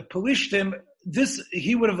the Pelishtim,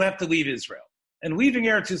 he would have had to leave Israel. And leaving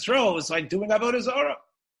Eretz Yisrael was like doing Avodah Zarah.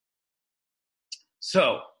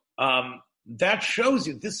 So, that shows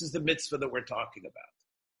you this is the mitzvah that we're talking about.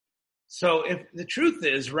 So if the truth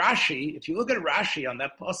is, Rashi, if you look at Rashi on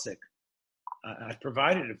that pasuk, I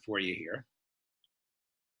provided it for you here.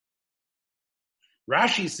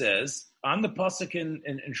 Rashi says, on the pasuk in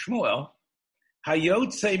Shmuel,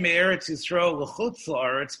 Hayotze me'eretz Yisrael l'chutz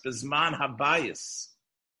la'aretz bezman habayis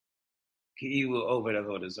ki'ilu oved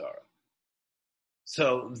avodah zarah.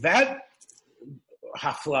 So that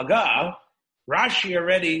haflaga, Rashi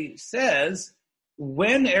already says,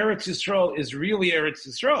 when Eretz Yisrael is really Eretz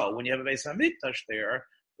Yisrael, when you have a Beis HaMikdash there,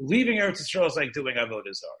 leaving Eretz Yisrael is like doing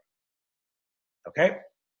Avodah Zarah. Okay?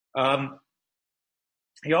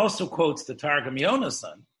 He also quotes the Targum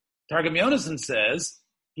Yonasan. Targum Yonasan says,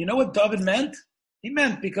 you know what David meant? He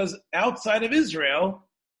meant because outside of Israel,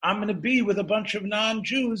 I'm going to be with a bunch of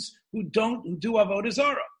non-Jews who do Avodah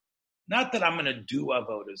Zarah. Not that I'm going to do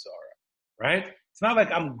Avodah Zarah, right? It's not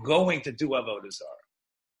like I'm going to do Avodah Zarah.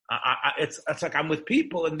 It's like I'm with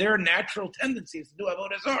people and their natural tendencies to do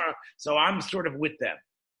Avodah Zarah, so I'm sort of with them.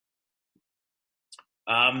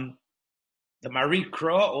 The Marie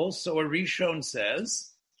Kra, also a Rishon,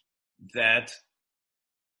 says that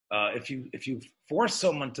if you force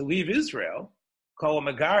someone to leave Israel, call a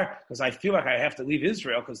Magar, because I feel like I have to leave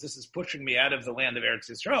Israel because this is pushing me out of the land of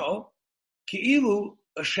Eretz Yisrael, Ki'ilu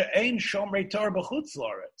she'ein shomrei Torah b'chutz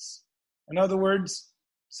la'aretz. In other words,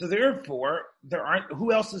 so therefore, there aren't,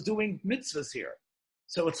 who else is doing mitzvahs here?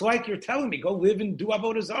 So it's like you're telling me, go live and do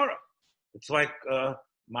Avodah Zarah. It's like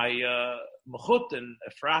my Mechut and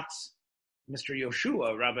Efratz, Mr.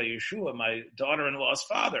 Yoshua, Rabbi Yoshua, my daughter-in-law's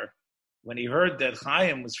father, when he heard that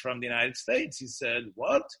Chaim was from the United States, he said,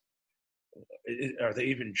 what? Are they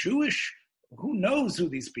even Jewish? Who knows who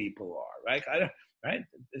these people are, right? Right?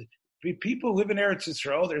 People live in Eretz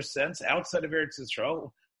Yisrael, there's sense outside of Eretz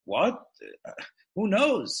Yisrael. What? Who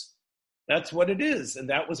knows? That's what it is. And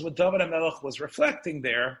that was what David HaMelech was reflecting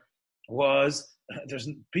there, was there's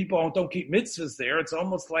people don't keep mitzvahs there. It's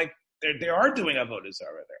almost like they are doing Avodah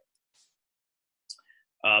Zarah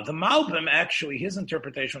there. The Malbim, actually, his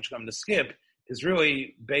interpretation, which I'm going to skip, is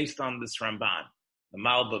really based on this Ramban, the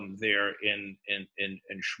Malbim there in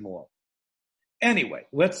Shmuel. Anyway,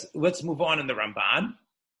 let's move on in the Ramban.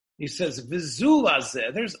 He says,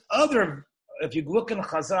 Vizulazeh, there's other, if you look in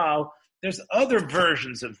Chazal, there's other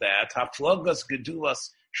versions of that. Haflagas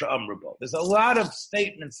gedulas sha'amrubo. There's a lot of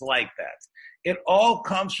statements like that. It all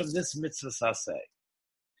comes from this mitzvah saseh.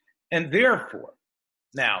 And therefore,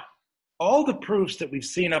 now, all the proofs that we've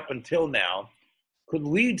seen up until now could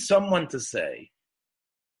lead someone to say,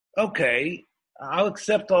 okay, I'll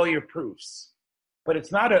accept all your proofs, but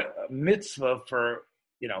it's not a mitzvah for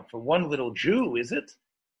one little Jew, is it?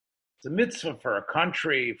 It's a mitzvah for a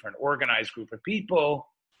country, for an organized group of people.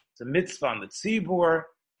 It's a mitzvah on the tzibur,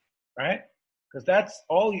 right? Because that's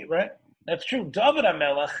all you, right? That's true. David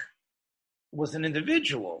HaMelech was an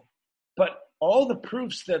individual, but all the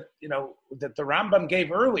proofs that the Rambam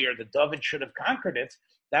gave earlier that David should have conquered it,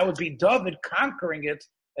 that would be David conquering it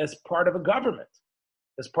as part of a government,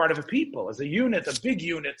 as part of a people, as a unit, a big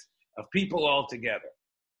unit of people all together.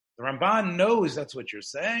 The Ramban knows that's what you're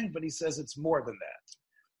saying, but he says it's more than that.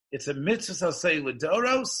 It's a mitzvah saseh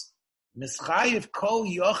l'doros, mischayev kol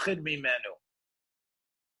yochid mimenu.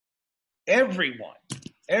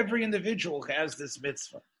 Every individual has this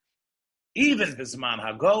mitzvah. Even Bisman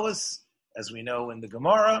Hagolis, as we know in the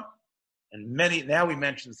Gemara, and many, now he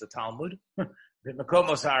mentions the Talmud,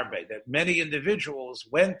 that many individuals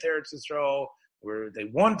went to Eretz Yisrael, where they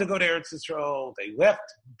wanted to go to Eretz Yisrael, they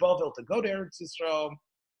left Bavel to go to Eretz Yisrael.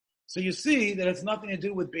 So you see that it's nothing to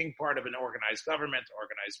do with being part of an organized government,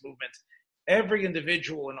 organized movement. Every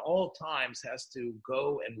individual in all times has to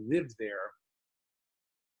go and live there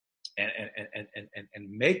and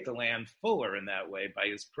make the land fuller in that way by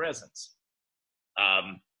his presence.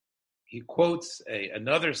 He quotes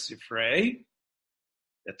another Sifrei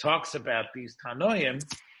that talks about these Tanoim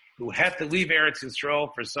who had to leave Eretz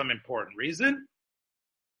Yisrael for some important reason.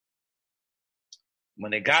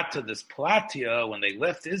 When they got to this Platia, when they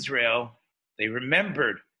left Israel, they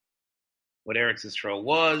remembered what Eretz Yisrael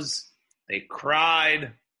was. They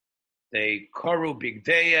cried. They karu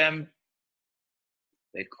bigdayim.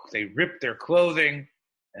 They ripped their clothing,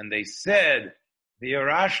 and they said,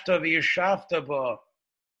 "V'yarashta v'yashavta ba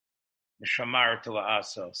mishamarta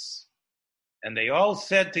la'asos." And they all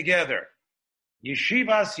said together,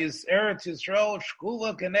 "Yeshivas Eretz Yisrael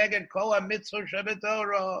shkula keneged kol hamitzvot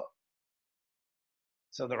shebetorah."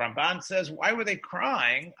 So the Ramban says, why were they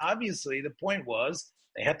crying? Obviously, the point was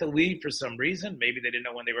they had to leave for some reason. Maybe they didn't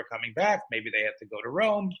know when they were coming back. Maybe they had to go to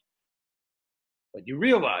Rome. But you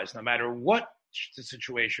realize no matter what the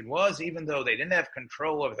situation was, even though they didn't have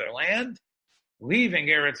control over their land, leaving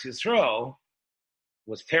Eretz Yisrael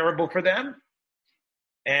was terrible for them.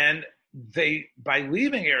 And by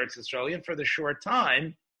leaving Eretz Yisrael, even for the short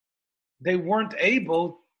time, they weren't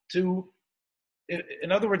able to,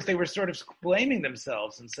 in other words, they were sort of blaming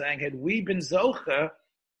themselves and saying, had we been Zocha,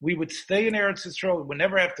 we would stay in Eretz Yisrael, we would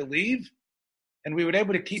never have to leave, and we would be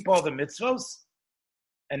able to keep all the mitzvos.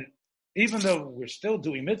 And even though we're still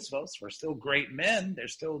doing mitzvos, we're still great men, they're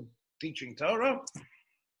still teaching Torah,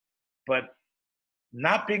 but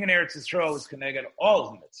not being in Eretz Yisrael is connected all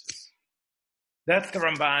of the mitzvahs. That's the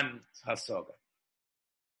Ramban Hasoga.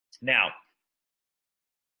 Now,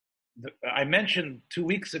 I mentioned 2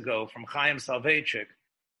 weeks ago from Chaim Soloveitchik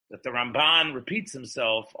that the Ramban repeats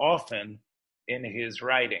himself often in his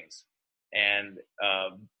writings, and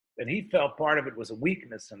he felt part of it was a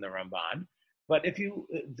weakness in the Ramban. But that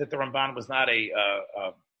the Ramban was not he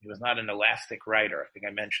was not an elastic writer. I think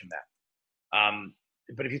I mentioned that.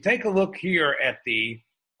 But if you take a look here at the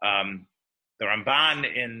Ramban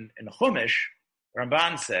in Chumash,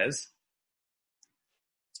 Ramban says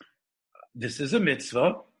this is a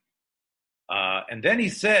mitzvah. And then he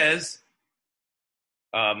says,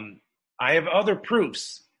 I have other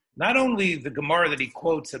proofs. Not only the Gemara that he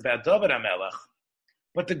quotes about David HaMelech,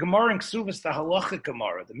 but the Gemara in Ksuvas, the Halachic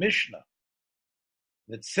Gemara, the Mishnah,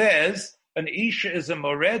 that says an Isha is a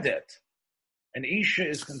Moredet. An Isha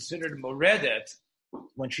is considered Moredet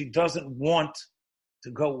when she doesn't want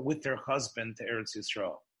to go with her husband to Eretz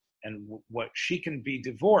Yisrael. And what she can be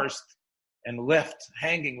divorced and left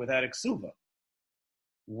hanging without a ksuva.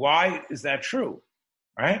 Why is that true?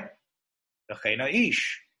 Right?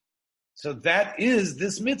 Ish. So that is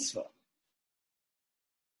this mitzvah.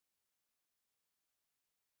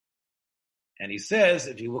 And he says,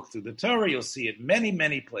 if you look through the Torah, you'll see it many,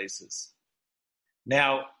 many places.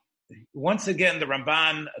 Now, once again, the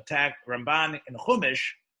Ramban attacked Ramban in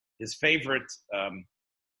Chumash, his favorite,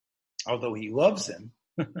 although he loves him.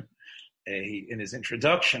 In his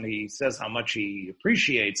introduction, he says how much he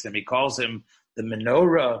appreciates him. He calls him the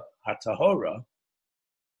Menorah HaTahora.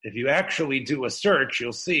 If you actually do a search,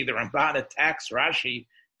 you'll see the Ramban attacks Rashi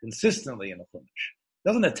consistently in the Chumash.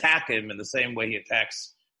 Doesn't attack him in the same way he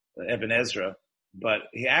attacks Ibn Ezra, but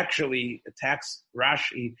he actually attacks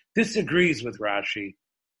Rashi, disagrees with Rashi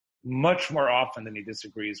much more often than he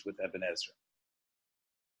disagrees with Ibn Ezra,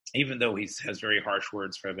 even though he has very harsh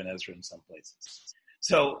words for Ibn Ezra in some places.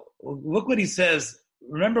 So look what he says.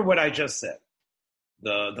 Remember what I just said.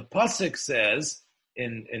 The pasuk says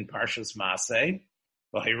in Parshas Maseh,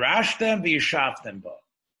 "V'hirashtem v'yishavtem ba."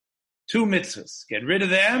 2 mitzvahs. Get rid of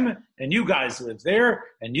them, and you guys live there,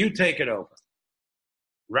 and you take it over.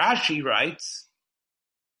 Rashi writes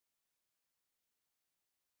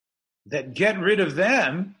that get rid of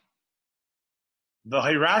them,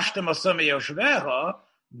 v'hirashtem asam yoshvecha,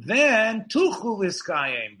 then tuchu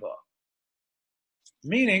liskayim ba.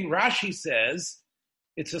 Meaning, Rashi says,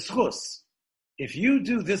 it's a schus. If you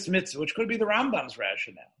do this mitzvah, which could be the Rambam's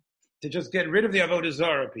rationale, to just get rid of the Avodah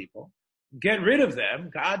Zarah people, get rid of them,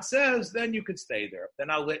 God says, then you could stay there. Then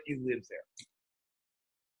I'll let you live there.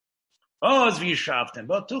 But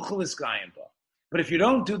if you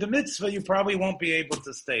don't do the mitzvah, you probably won't be able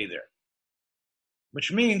to stay there.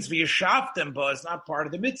 Which means v'yishavtem ba is not part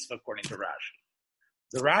of the mitzvah, according to Rashi.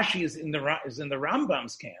 The Rashi is in the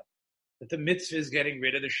Rambam's camp. that the mitzvah is getting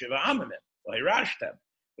rid of the Shiva Amamim, Hirashtem,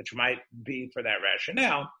 which might be for that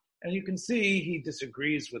rationale. And you can see he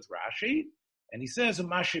disagrees with Rashi, and he says,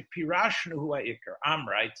 "Umashe pirashnu hu ha'ikar." I'm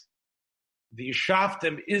right. The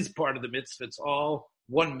Yishaftim is part of the mitzvah. It's all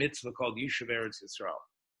one mitzvah called Yishuv Eretz Yisrael.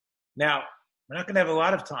 Now, we're not going to have a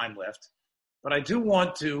lot of time left, but I do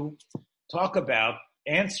want to talk about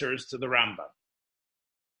answers to the Rambam.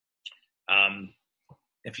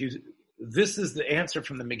 This is the answer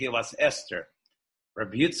from the Megillas Esther.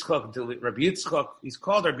 Rabbi Yitzchak, he's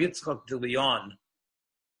called Rabbi Yitzchak de Leon,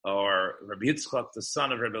 or Rabbi Yitzchak, the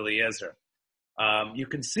son of Rabbi Eliezer. You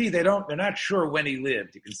can see they're not sure when he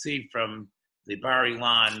lived. You can see from the Bar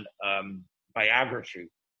Ilan biography,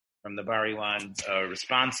 from the Bar Ilan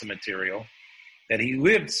responsa material, that he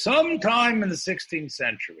lived sometime in the 16th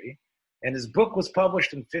century, and his book was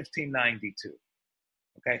published in 1592.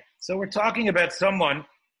 Okay, so we're talking about someone.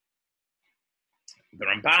 The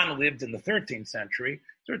Ramban lived in the 13th century,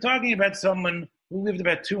 so we're talking about someone who lived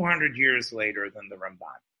about 200 years later than the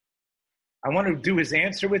Ramban. I want to do his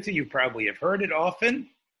answer with you. You probably have heard it often,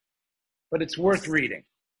 but it's worth reading.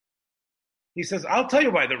 He says, I'll tell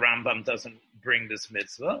you why the Rambam doesn't bring this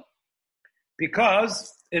mitzvah,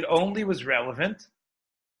 because it only was relevant,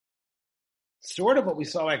 sort of what we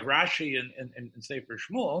saw like Rashi in Sefer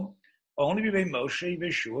Shmuel, only by Moshe,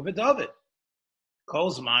 Yeshua, v'David.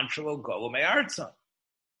 Kol zman shelo golu me'artzon.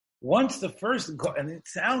 Once the first, and it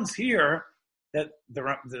sounds here that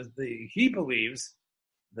he believes,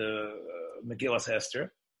 the Megillas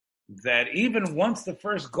Esther, that even once the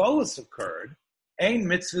first golus occurred, ein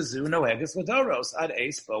mitzvah zu noheges l'doros ad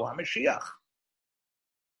eis bo HaMashiach.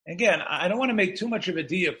 Again, I don't want to make too much of a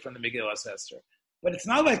diuk from the Megillas Esther, but it's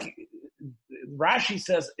not like Rashi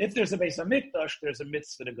says if there's a Beis HaMikdash, there's a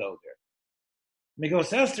mitzvah to go there.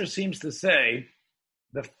 Megillas Esther seems to say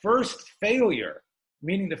the first failure,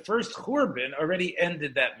 meaning the first churban, already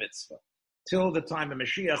ended that mitzvah till the time of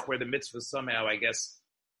Mashiach, where the mitzvah somehow, I guess,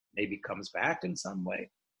 maybe comes back in some way.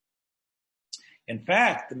 In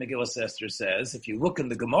fact, the Megillas Esther says, if you look in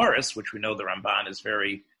the Gemaras, which we know the Ramban is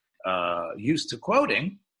very used to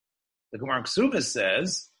quoting, the Gemara in Ksubas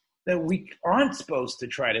says that we aren't supposed to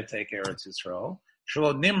try to take Eretz Yisrael.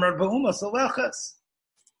 Shelo nimrad ba'umas alechas.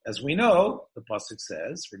 As we know, the pasuk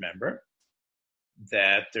says, remember,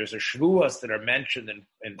 that there's a shvuas that are mentioned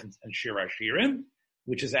in Shir HaShirim,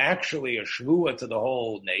 which is actually a shvua to the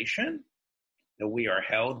whole nation, that we are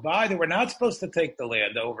held by, that we're not supposed to take the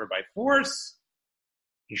land over by force.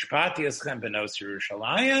 Hishpati eschem benos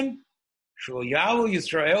Yerushalayim, shul yalu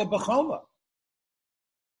Yisrael b'choma.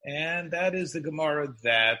 And that is the Gemara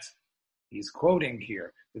that he's quoting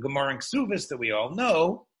here. The Gemara in Ksubis that we all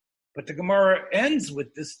know, but the Gemara ends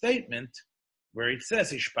with this statement where it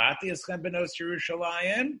says, Hishpati eschem benos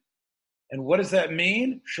Yerushalayim. And what does that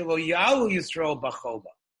mean? Shelo yalu Yisrael b'choma.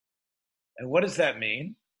 And what does that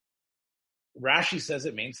mean? Rashi says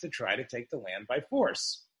it means to try to take the land by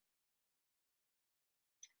force.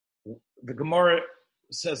 The Gemara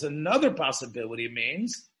says another possibility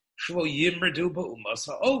means shelo yimradu ba'umas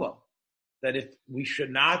ha'olam, that if we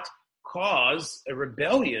should not cause a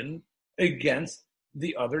rebellion against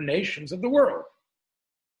the other nations of the world,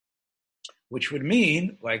 which would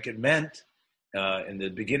mean, like it meant in the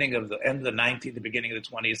beginning of the end of the 19th, the beginning of the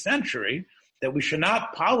 20th century, that we should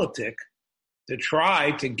not politic to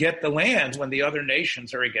try to get the land when the other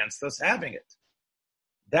nations are against us having it.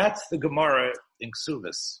 That's the Gemara in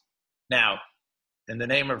Ksubis. Now, in the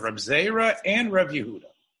name of Reb Zera and Reb Yehuda.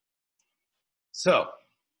 So,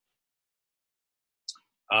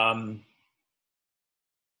 the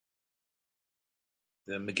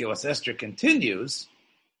Megillas Esther continues.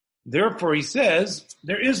 Therefore, he says,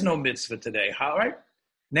 there is no mitzvah today. All right?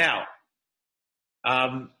 Now,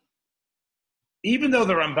 even though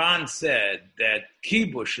the Ramban said that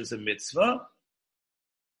kibush is a mitzvah,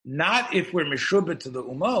 not if we're meshubah to the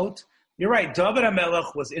umot, you're right, David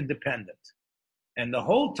HaMelech was independent. And the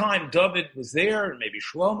whole time David was there, maybe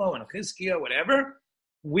Shlomo and Chizkiah, whatever,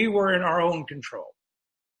 we were in our own control.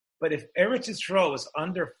 But if Eretz Yisrael is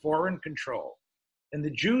under foreign control, and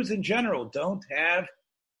the Jews in general don't have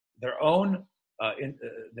their own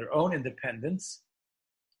independence,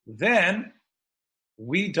 then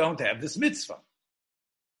we don't have this mitzvah.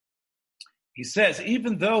 He says,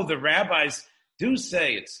 even though the rabbis do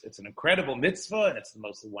say it's an incredible mitzvah and it's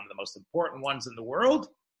one of the most important ones in the world,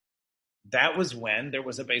 that was when there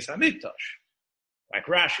was a Beis HaMikdash, like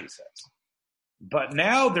Rashi says. But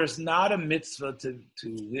now there's not a mitzvah to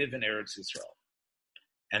live in Eretz Yisrael.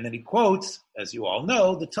 And then he quotes, as you all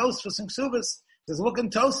know, the Tosfos and Ksubis. He says, look in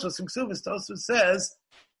Tosfos and Ksubis. Tosfos says,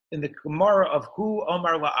 in the Gemara of Hu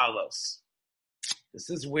Omar La'alos, This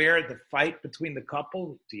is where the fight between the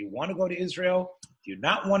couple, do you want to go to Israel? Do you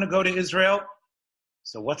not want to go to Israel?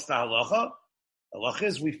 So what's the halacha? The halacha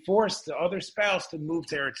is we force the other spouse to move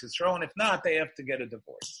to Eretz Yisrael, and if not, they have to get a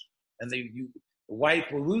divorce. And the wife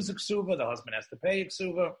will lose a ksuva, the husband has to pay a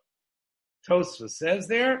ksuva. Tosfos says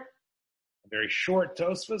there, a very short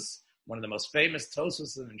Tosfos, one of the most famous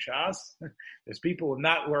Tosfos in Shas. There's people who have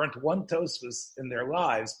not learned one Tosfos in their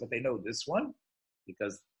lives, but they know this one,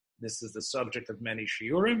 because this is the subject of many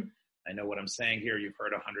shiurim. I know what I'm saying here you've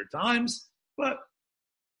heard 100 times, but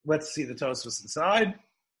let's see the Tosfos inside.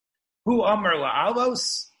 Hu amar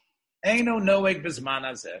la'alos, eino noeg bizman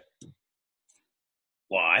hazeh.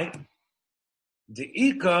 Why?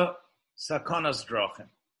 De'ika sakanas drochim.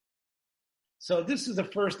 So this is the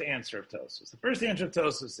first answer of Tosfos. The first answer of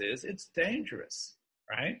Tosfos is it's dangerous,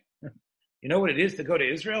 right? You know what it is to go to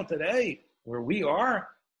Israel today, where we are?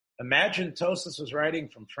 Imagine Tosfos was writing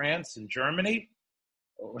from France and Germany.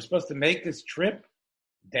 We're supposed to make this trip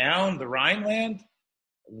down the Rhineland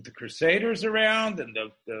with the Crusaders around, and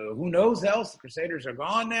the who knows else. The Crusaders are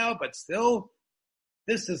gone now, but still,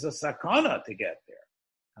 this is a sakana to get there.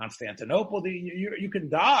 Constantinople, you can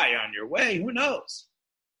die on your way. Who knows?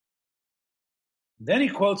 Then he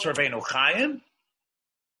quotes Rabbeinu Chaim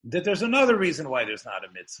that there's another reason why there's not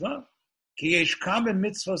a mitzvah. Ki yesh kama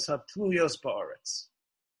mitzvos hatluyos ba'aretz,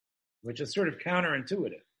 which is sort of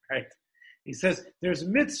counterintuitive, right? He says there's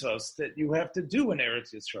mitzvos that you have to do in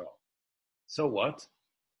Eretz Yisrael. So what?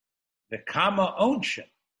 The kama onshin,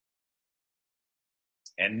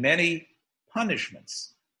 and many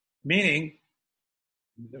punishments. Meaning,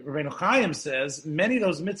 Rabbeinu Chaim says many of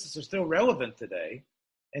those mitzvahs are still relevant today,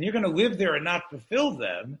 and you're going to live there and not fulfill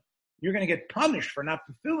them. You're going to get punished for not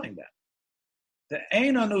fulfilling them. The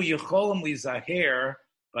einanu yicholim lizaher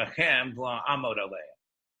b'chem v'la'amod aleim.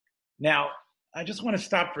 Now, I just want to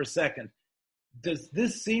stop for a second. Does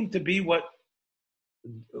this seem to be what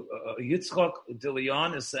Yitzchak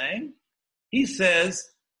Dilion is saying? He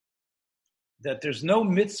says that there's no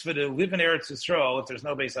mitzvah to live in Eretz Yisrael if there's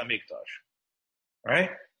no Beis HaMikdash,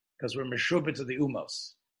 right? Because we're meshubah to the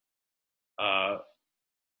umos.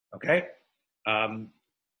 Okay?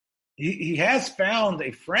 He has found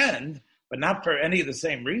a friend, but not for any of the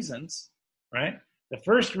same reasons, right? The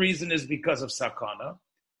first reason is because of sakana.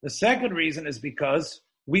 The second reason is because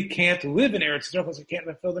we can't live in Eretz Yisrael because we can't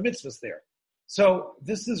fulfill the mitzvahs there. So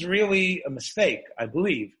this is really a mistake, I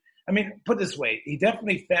believe. I mean, put it this way, he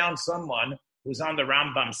definitely found someone who's on the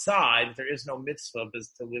Rambam side. There is no mitzvah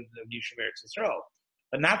to live in the Yishuv Eretz Yisrael,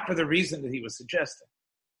 but not for the reason that he was suggesting.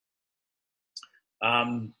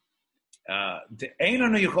 Then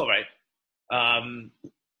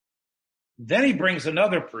he brings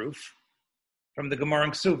another proof from the Gemara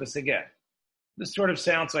in Ksuvos again. This sort of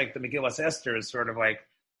sounds like the Megillas Esther is sort of like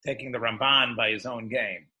taking the Ramban by his own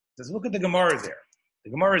game. He says, look at the Gemara there.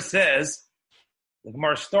 The Gemara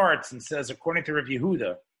starts and says, according to Rav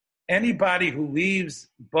Yehuda, anybody who leaves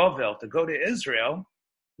Bavel to go to Israel,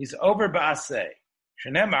 he's over ba'aseh.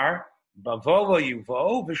 Shenemar, bavo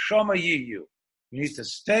yuvo, v'shoma yiyu. You need to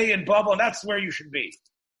stay in Bavel, and that's where you should be.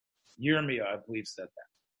 Yirmiyah, I believe, said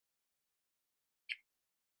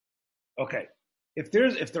that. Okay. If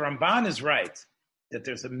the Ramban is right, that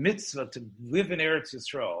there's a mitzvah to live in Eretz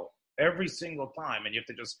Yisrael every single time, and you have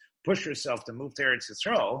to just push yourself to move to Eretz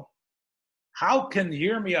Yisrael, how can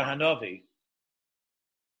Yirmiyah Hanavi,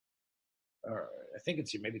 or maybe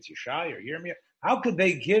it's Yeshai or Yirmiyah, how could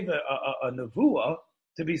they give a nevuah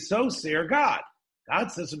to be so seer God?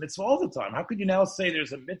 God says a mitzvah all the time. How could you now say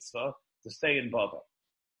there's a mitzvah to stay in Bavel?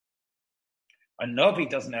 A Navi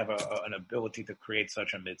doesn't have an ability to create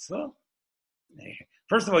such a mitzvah.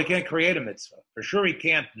 First of all, he can't create a mitzvah. For sure, he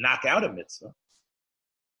can't knock out a mitzvah.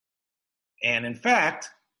 And in fact,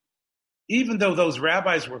 even though those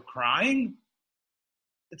rabbis were crying,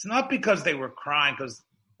 it's not because they were crying because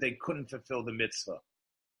they couldn't fulfill the mitzvah,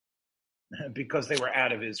 because they were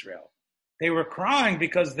out of Israel. They were crying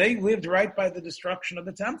because they lived right by the destruction of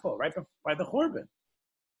the temple, right by the Churban.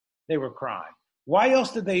 They were crying. Why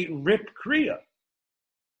else did they rip Kriya?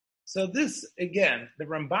 So this, again, the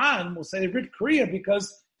Ramban will say they ripped Kriya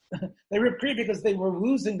because they were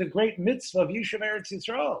losing the great mitzvah of Yishuv Eretz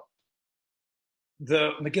Yisrael.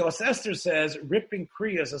 The Megillas Esther says ripping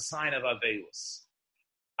Kriya is a sign of Aveilus.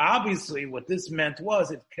 Obviously, what this meant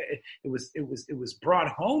was it was brought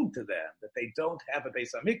home to them that they don't have a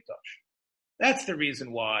Beis HaMikdash. That's the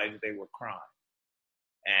reason why they were crying.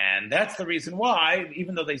 And that's the reason why,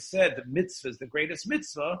 even though they said the mitzvah is the greatest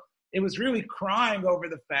mitzvah, it was really crying over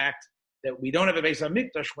the fact that we don't have a Beis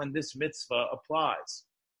HaMikdash when this mitzvah applies.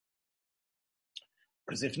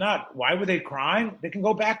 Because if not, why were they crying? They can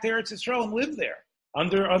go back to Eretz Yisrael and live there.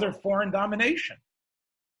 under other foreign domination.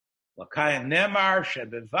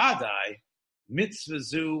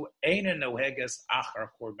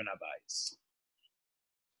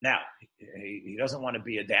 Now, he doesn't want to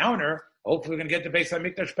be a downer. Hopefully we're going to get the Beis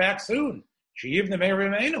HaMikdash back soon.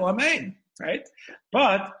 Right?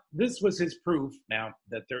 But this was his proof now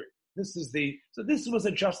that this was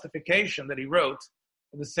a justification that he wrote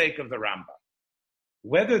for the sake of the Rambam.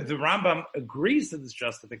 Whether the Rambam agrees to this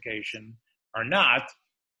justification or not,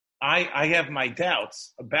 I have my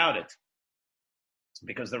doubts about it.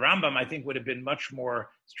 Because the Rambam, I think, would have been much more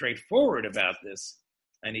straightforward about this,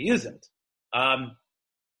 and he isn't. And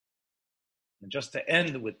just to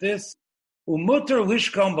end with this, Umuter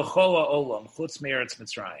lishkom b'chol ha'olam chutz me'eretz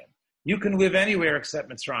Mitzrayim. You can live anywhere except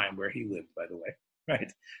Mitzrayim, where he lived, by the way.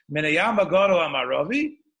 Right? Minayam ha'gado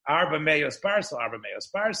ha'maravi, arba me'os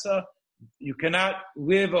parsa. You cannot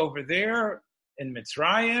live over there in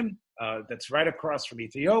Mitzrayim. That's right across from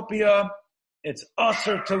Ethiopia. It's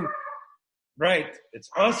usher to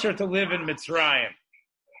live in Mitzrayim.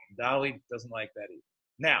 Dali doesn't like that either.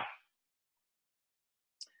 Now,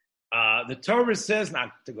 the Torah says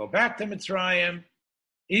not to go back to Mitzrayim.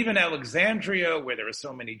 Even Alexandria, where there are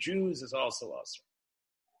so many Jews, is also usher.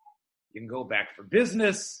 You can go back for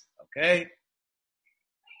business, okay?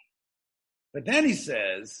 But then he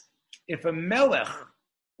says, if a melech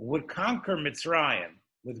would conquer Mitzrayim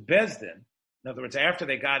with Bezdin, in other words, after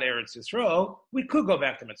they got Eretz Yisrael, we could go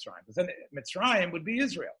back to Mitzrayim, because then Mitzrayim would be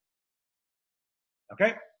Israel.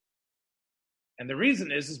 Okay? And the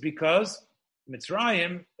reason is because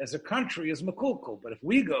Mitzrayim as a country is makulkul, but if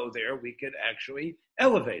we go there, we could actually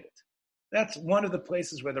elevate it. That's one of the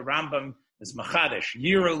places where the Rambam is machadesh,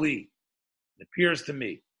 yirali. It appears to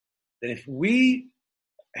me that if we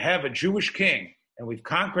have a Jewish king and we've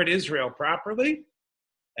conquered Israel properly,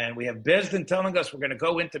 and we have Bezdin telling us we're going to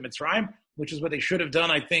go into Mitzrayim, which is what they should have done,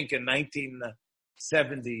 I think, in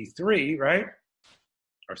 1973, right?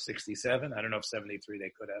 Or 67. I don't know if 73 they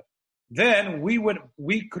could have. Then we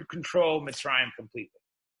could control Mitzrayim completely.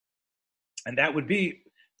 And that would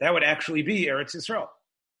actually be Eretz Yisrael.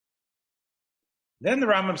 Then the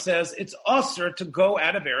Rambam says it's usher to go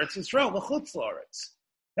out of Eretz Yisrael, l'chutz la'aretz.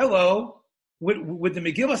 Hello, would the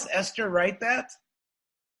Megillas Esther write that?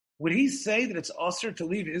 Would he say that it's usher to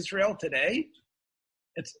leave Israel today?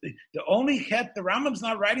 It's the only het. The Rambam's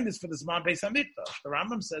not writing this for the Zman Beis HaMikdash. The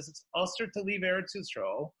Rambam says it's usher to leave Eretz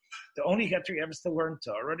Yisrael. The only het you ever is to learn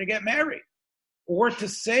Torah or to get married or to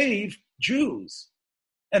save Jews,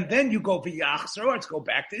 and then you go v'yachzor, or to go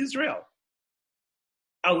back to Israel.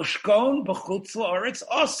 Alishkon b'chutz la'aretz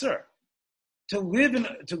usher. To live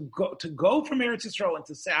to go from Eretz Yisrael and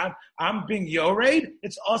to say I'm being yored,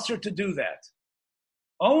 it's usher to do that.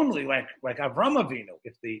 Only like Avram Avinu,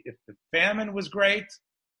 if the famine was great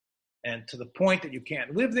and to the point that you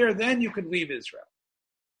can't live there, then you could leave Israel.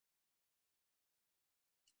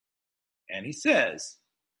 And he says,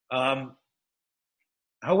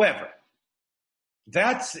 however,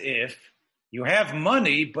 that's if you have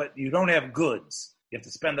money, but you don't have goods. You have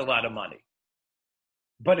to spend a lot of money.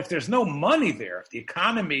 But if there's no money there, if the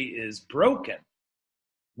economy is broken,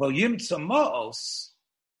 well, yimtza ma'os,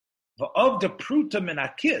 of the pruta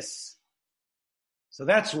menakis, so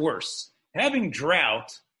that's worse. Having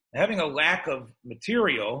drought, having a lack of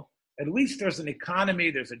material, at least there's an economy,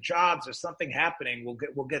 there's a jobs, there's something happening.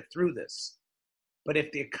 We'll get through this. But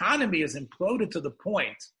if the economy is imploded to the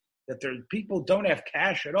point that people don't have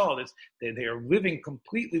cash at all, they are living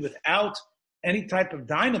completely without any type of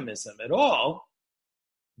dynamism at all,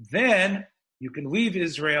 then you can leave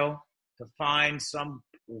Israel to find some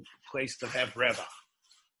place to have revach.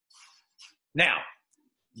 Now,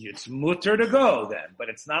 it's mutter to go then, but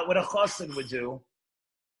it's not what a chassid would do.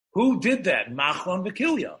 Who did that? Machlon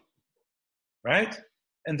v'Kilya, right?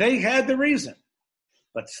 And they had the reason.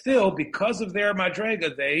 But still, because of their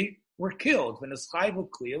madrega, they were killed. V'neschayvu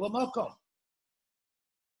kliya l'makom.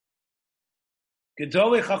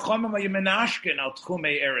 Gedolei chachamim hayemenashkin al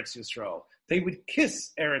tchumei Eretz Yisrael. They would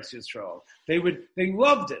kiss Eretz Yisrael. They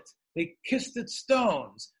loved it. They kissed its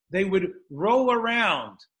stones. They would roll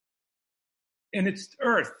around in its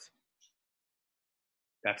earth.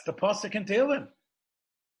 That's the pasuk in Tehillim.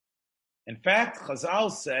 In fact,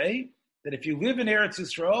 Chazal say that if you live in Eretz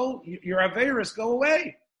Yisrael, your averos go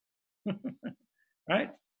away.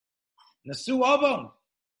 Right? Nasu avon.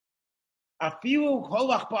 Afilu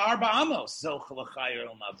holach ba'arba amos zelcha l'chayer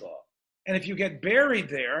el mabah. And if you get buried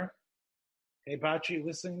there, okay, Bachi,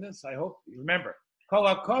 listening to this, I hope you remember. Kol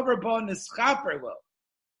ha'kover bo nischaper lo.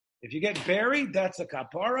 If you get buried, that's a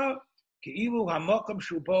kapara. Ke'ilu hamokum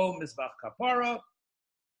shubo mizbach kapara.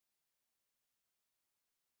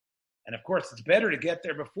 And of course, it's better to get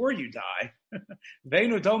there before you die.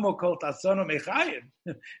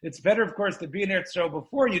 It's better, of course, to be in Eretz Yisrael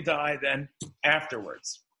before you die than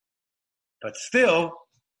afterwards. But still,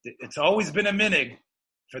 it's always been a minig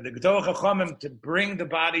for the Gedolei Chachamim to bring the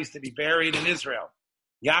bodies to be buried in Israel.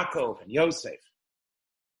 Yaakov and Yosef.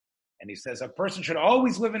 And he says a person should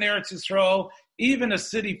always live in Eretz Yisrael, even a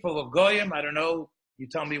city full of goyim. I don't know, you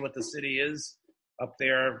tell me what the city is up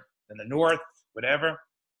there in the north, whatever.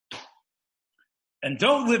 And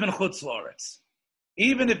don't live in Chutz La'aretz.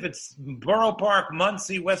 Even if it's Borough Park,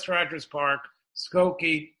 Monsey, West Rogers Park,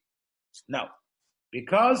 Skokie. No.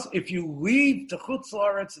 Because if you leave to Chutz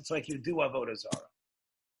La'aretz, it's like you do Avodah Zarah.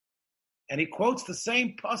 And he quotes the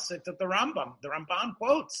same pasuk that the Ramban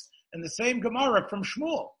quotes, and the same Gemara from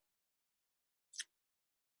Shmuel.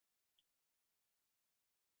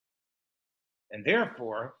 And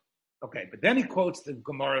therefore, okay, but then he quotes the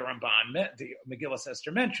Gemara Ramban, the Megillah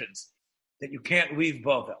Esther mentions, that you can't leave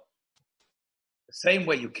Bavel. The same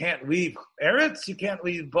way you can't leave Eretz, you can't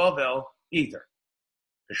leave Bavel either.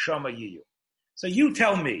 The Shama Yiyu. So you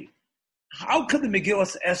tell me, how could the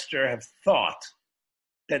Megillah Esther have thought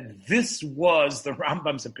that this was the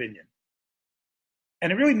Rambam's opinion?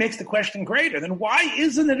 And it really makes the question greater. Then why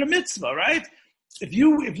isn't it a mitzvah, right? If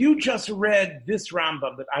you just read this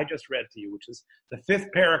Rambam that I just read to you, which is the 5th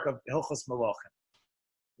parak of Hilchos Malachim,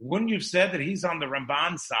 wouldn't you have said that he's on the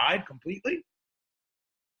Ramban side completely?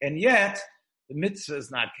 And yet, the mitzvah is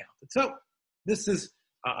not counted. So, this is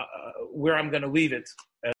where I'm going to leave it.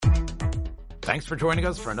 Thanks for joining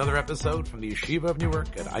us for another episode from the Yeshiva of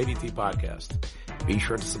Newark at IDT Podcast. Be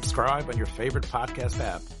sure to subscribe on your favorite podcast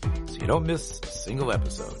app so you don't miss a single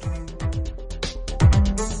episode.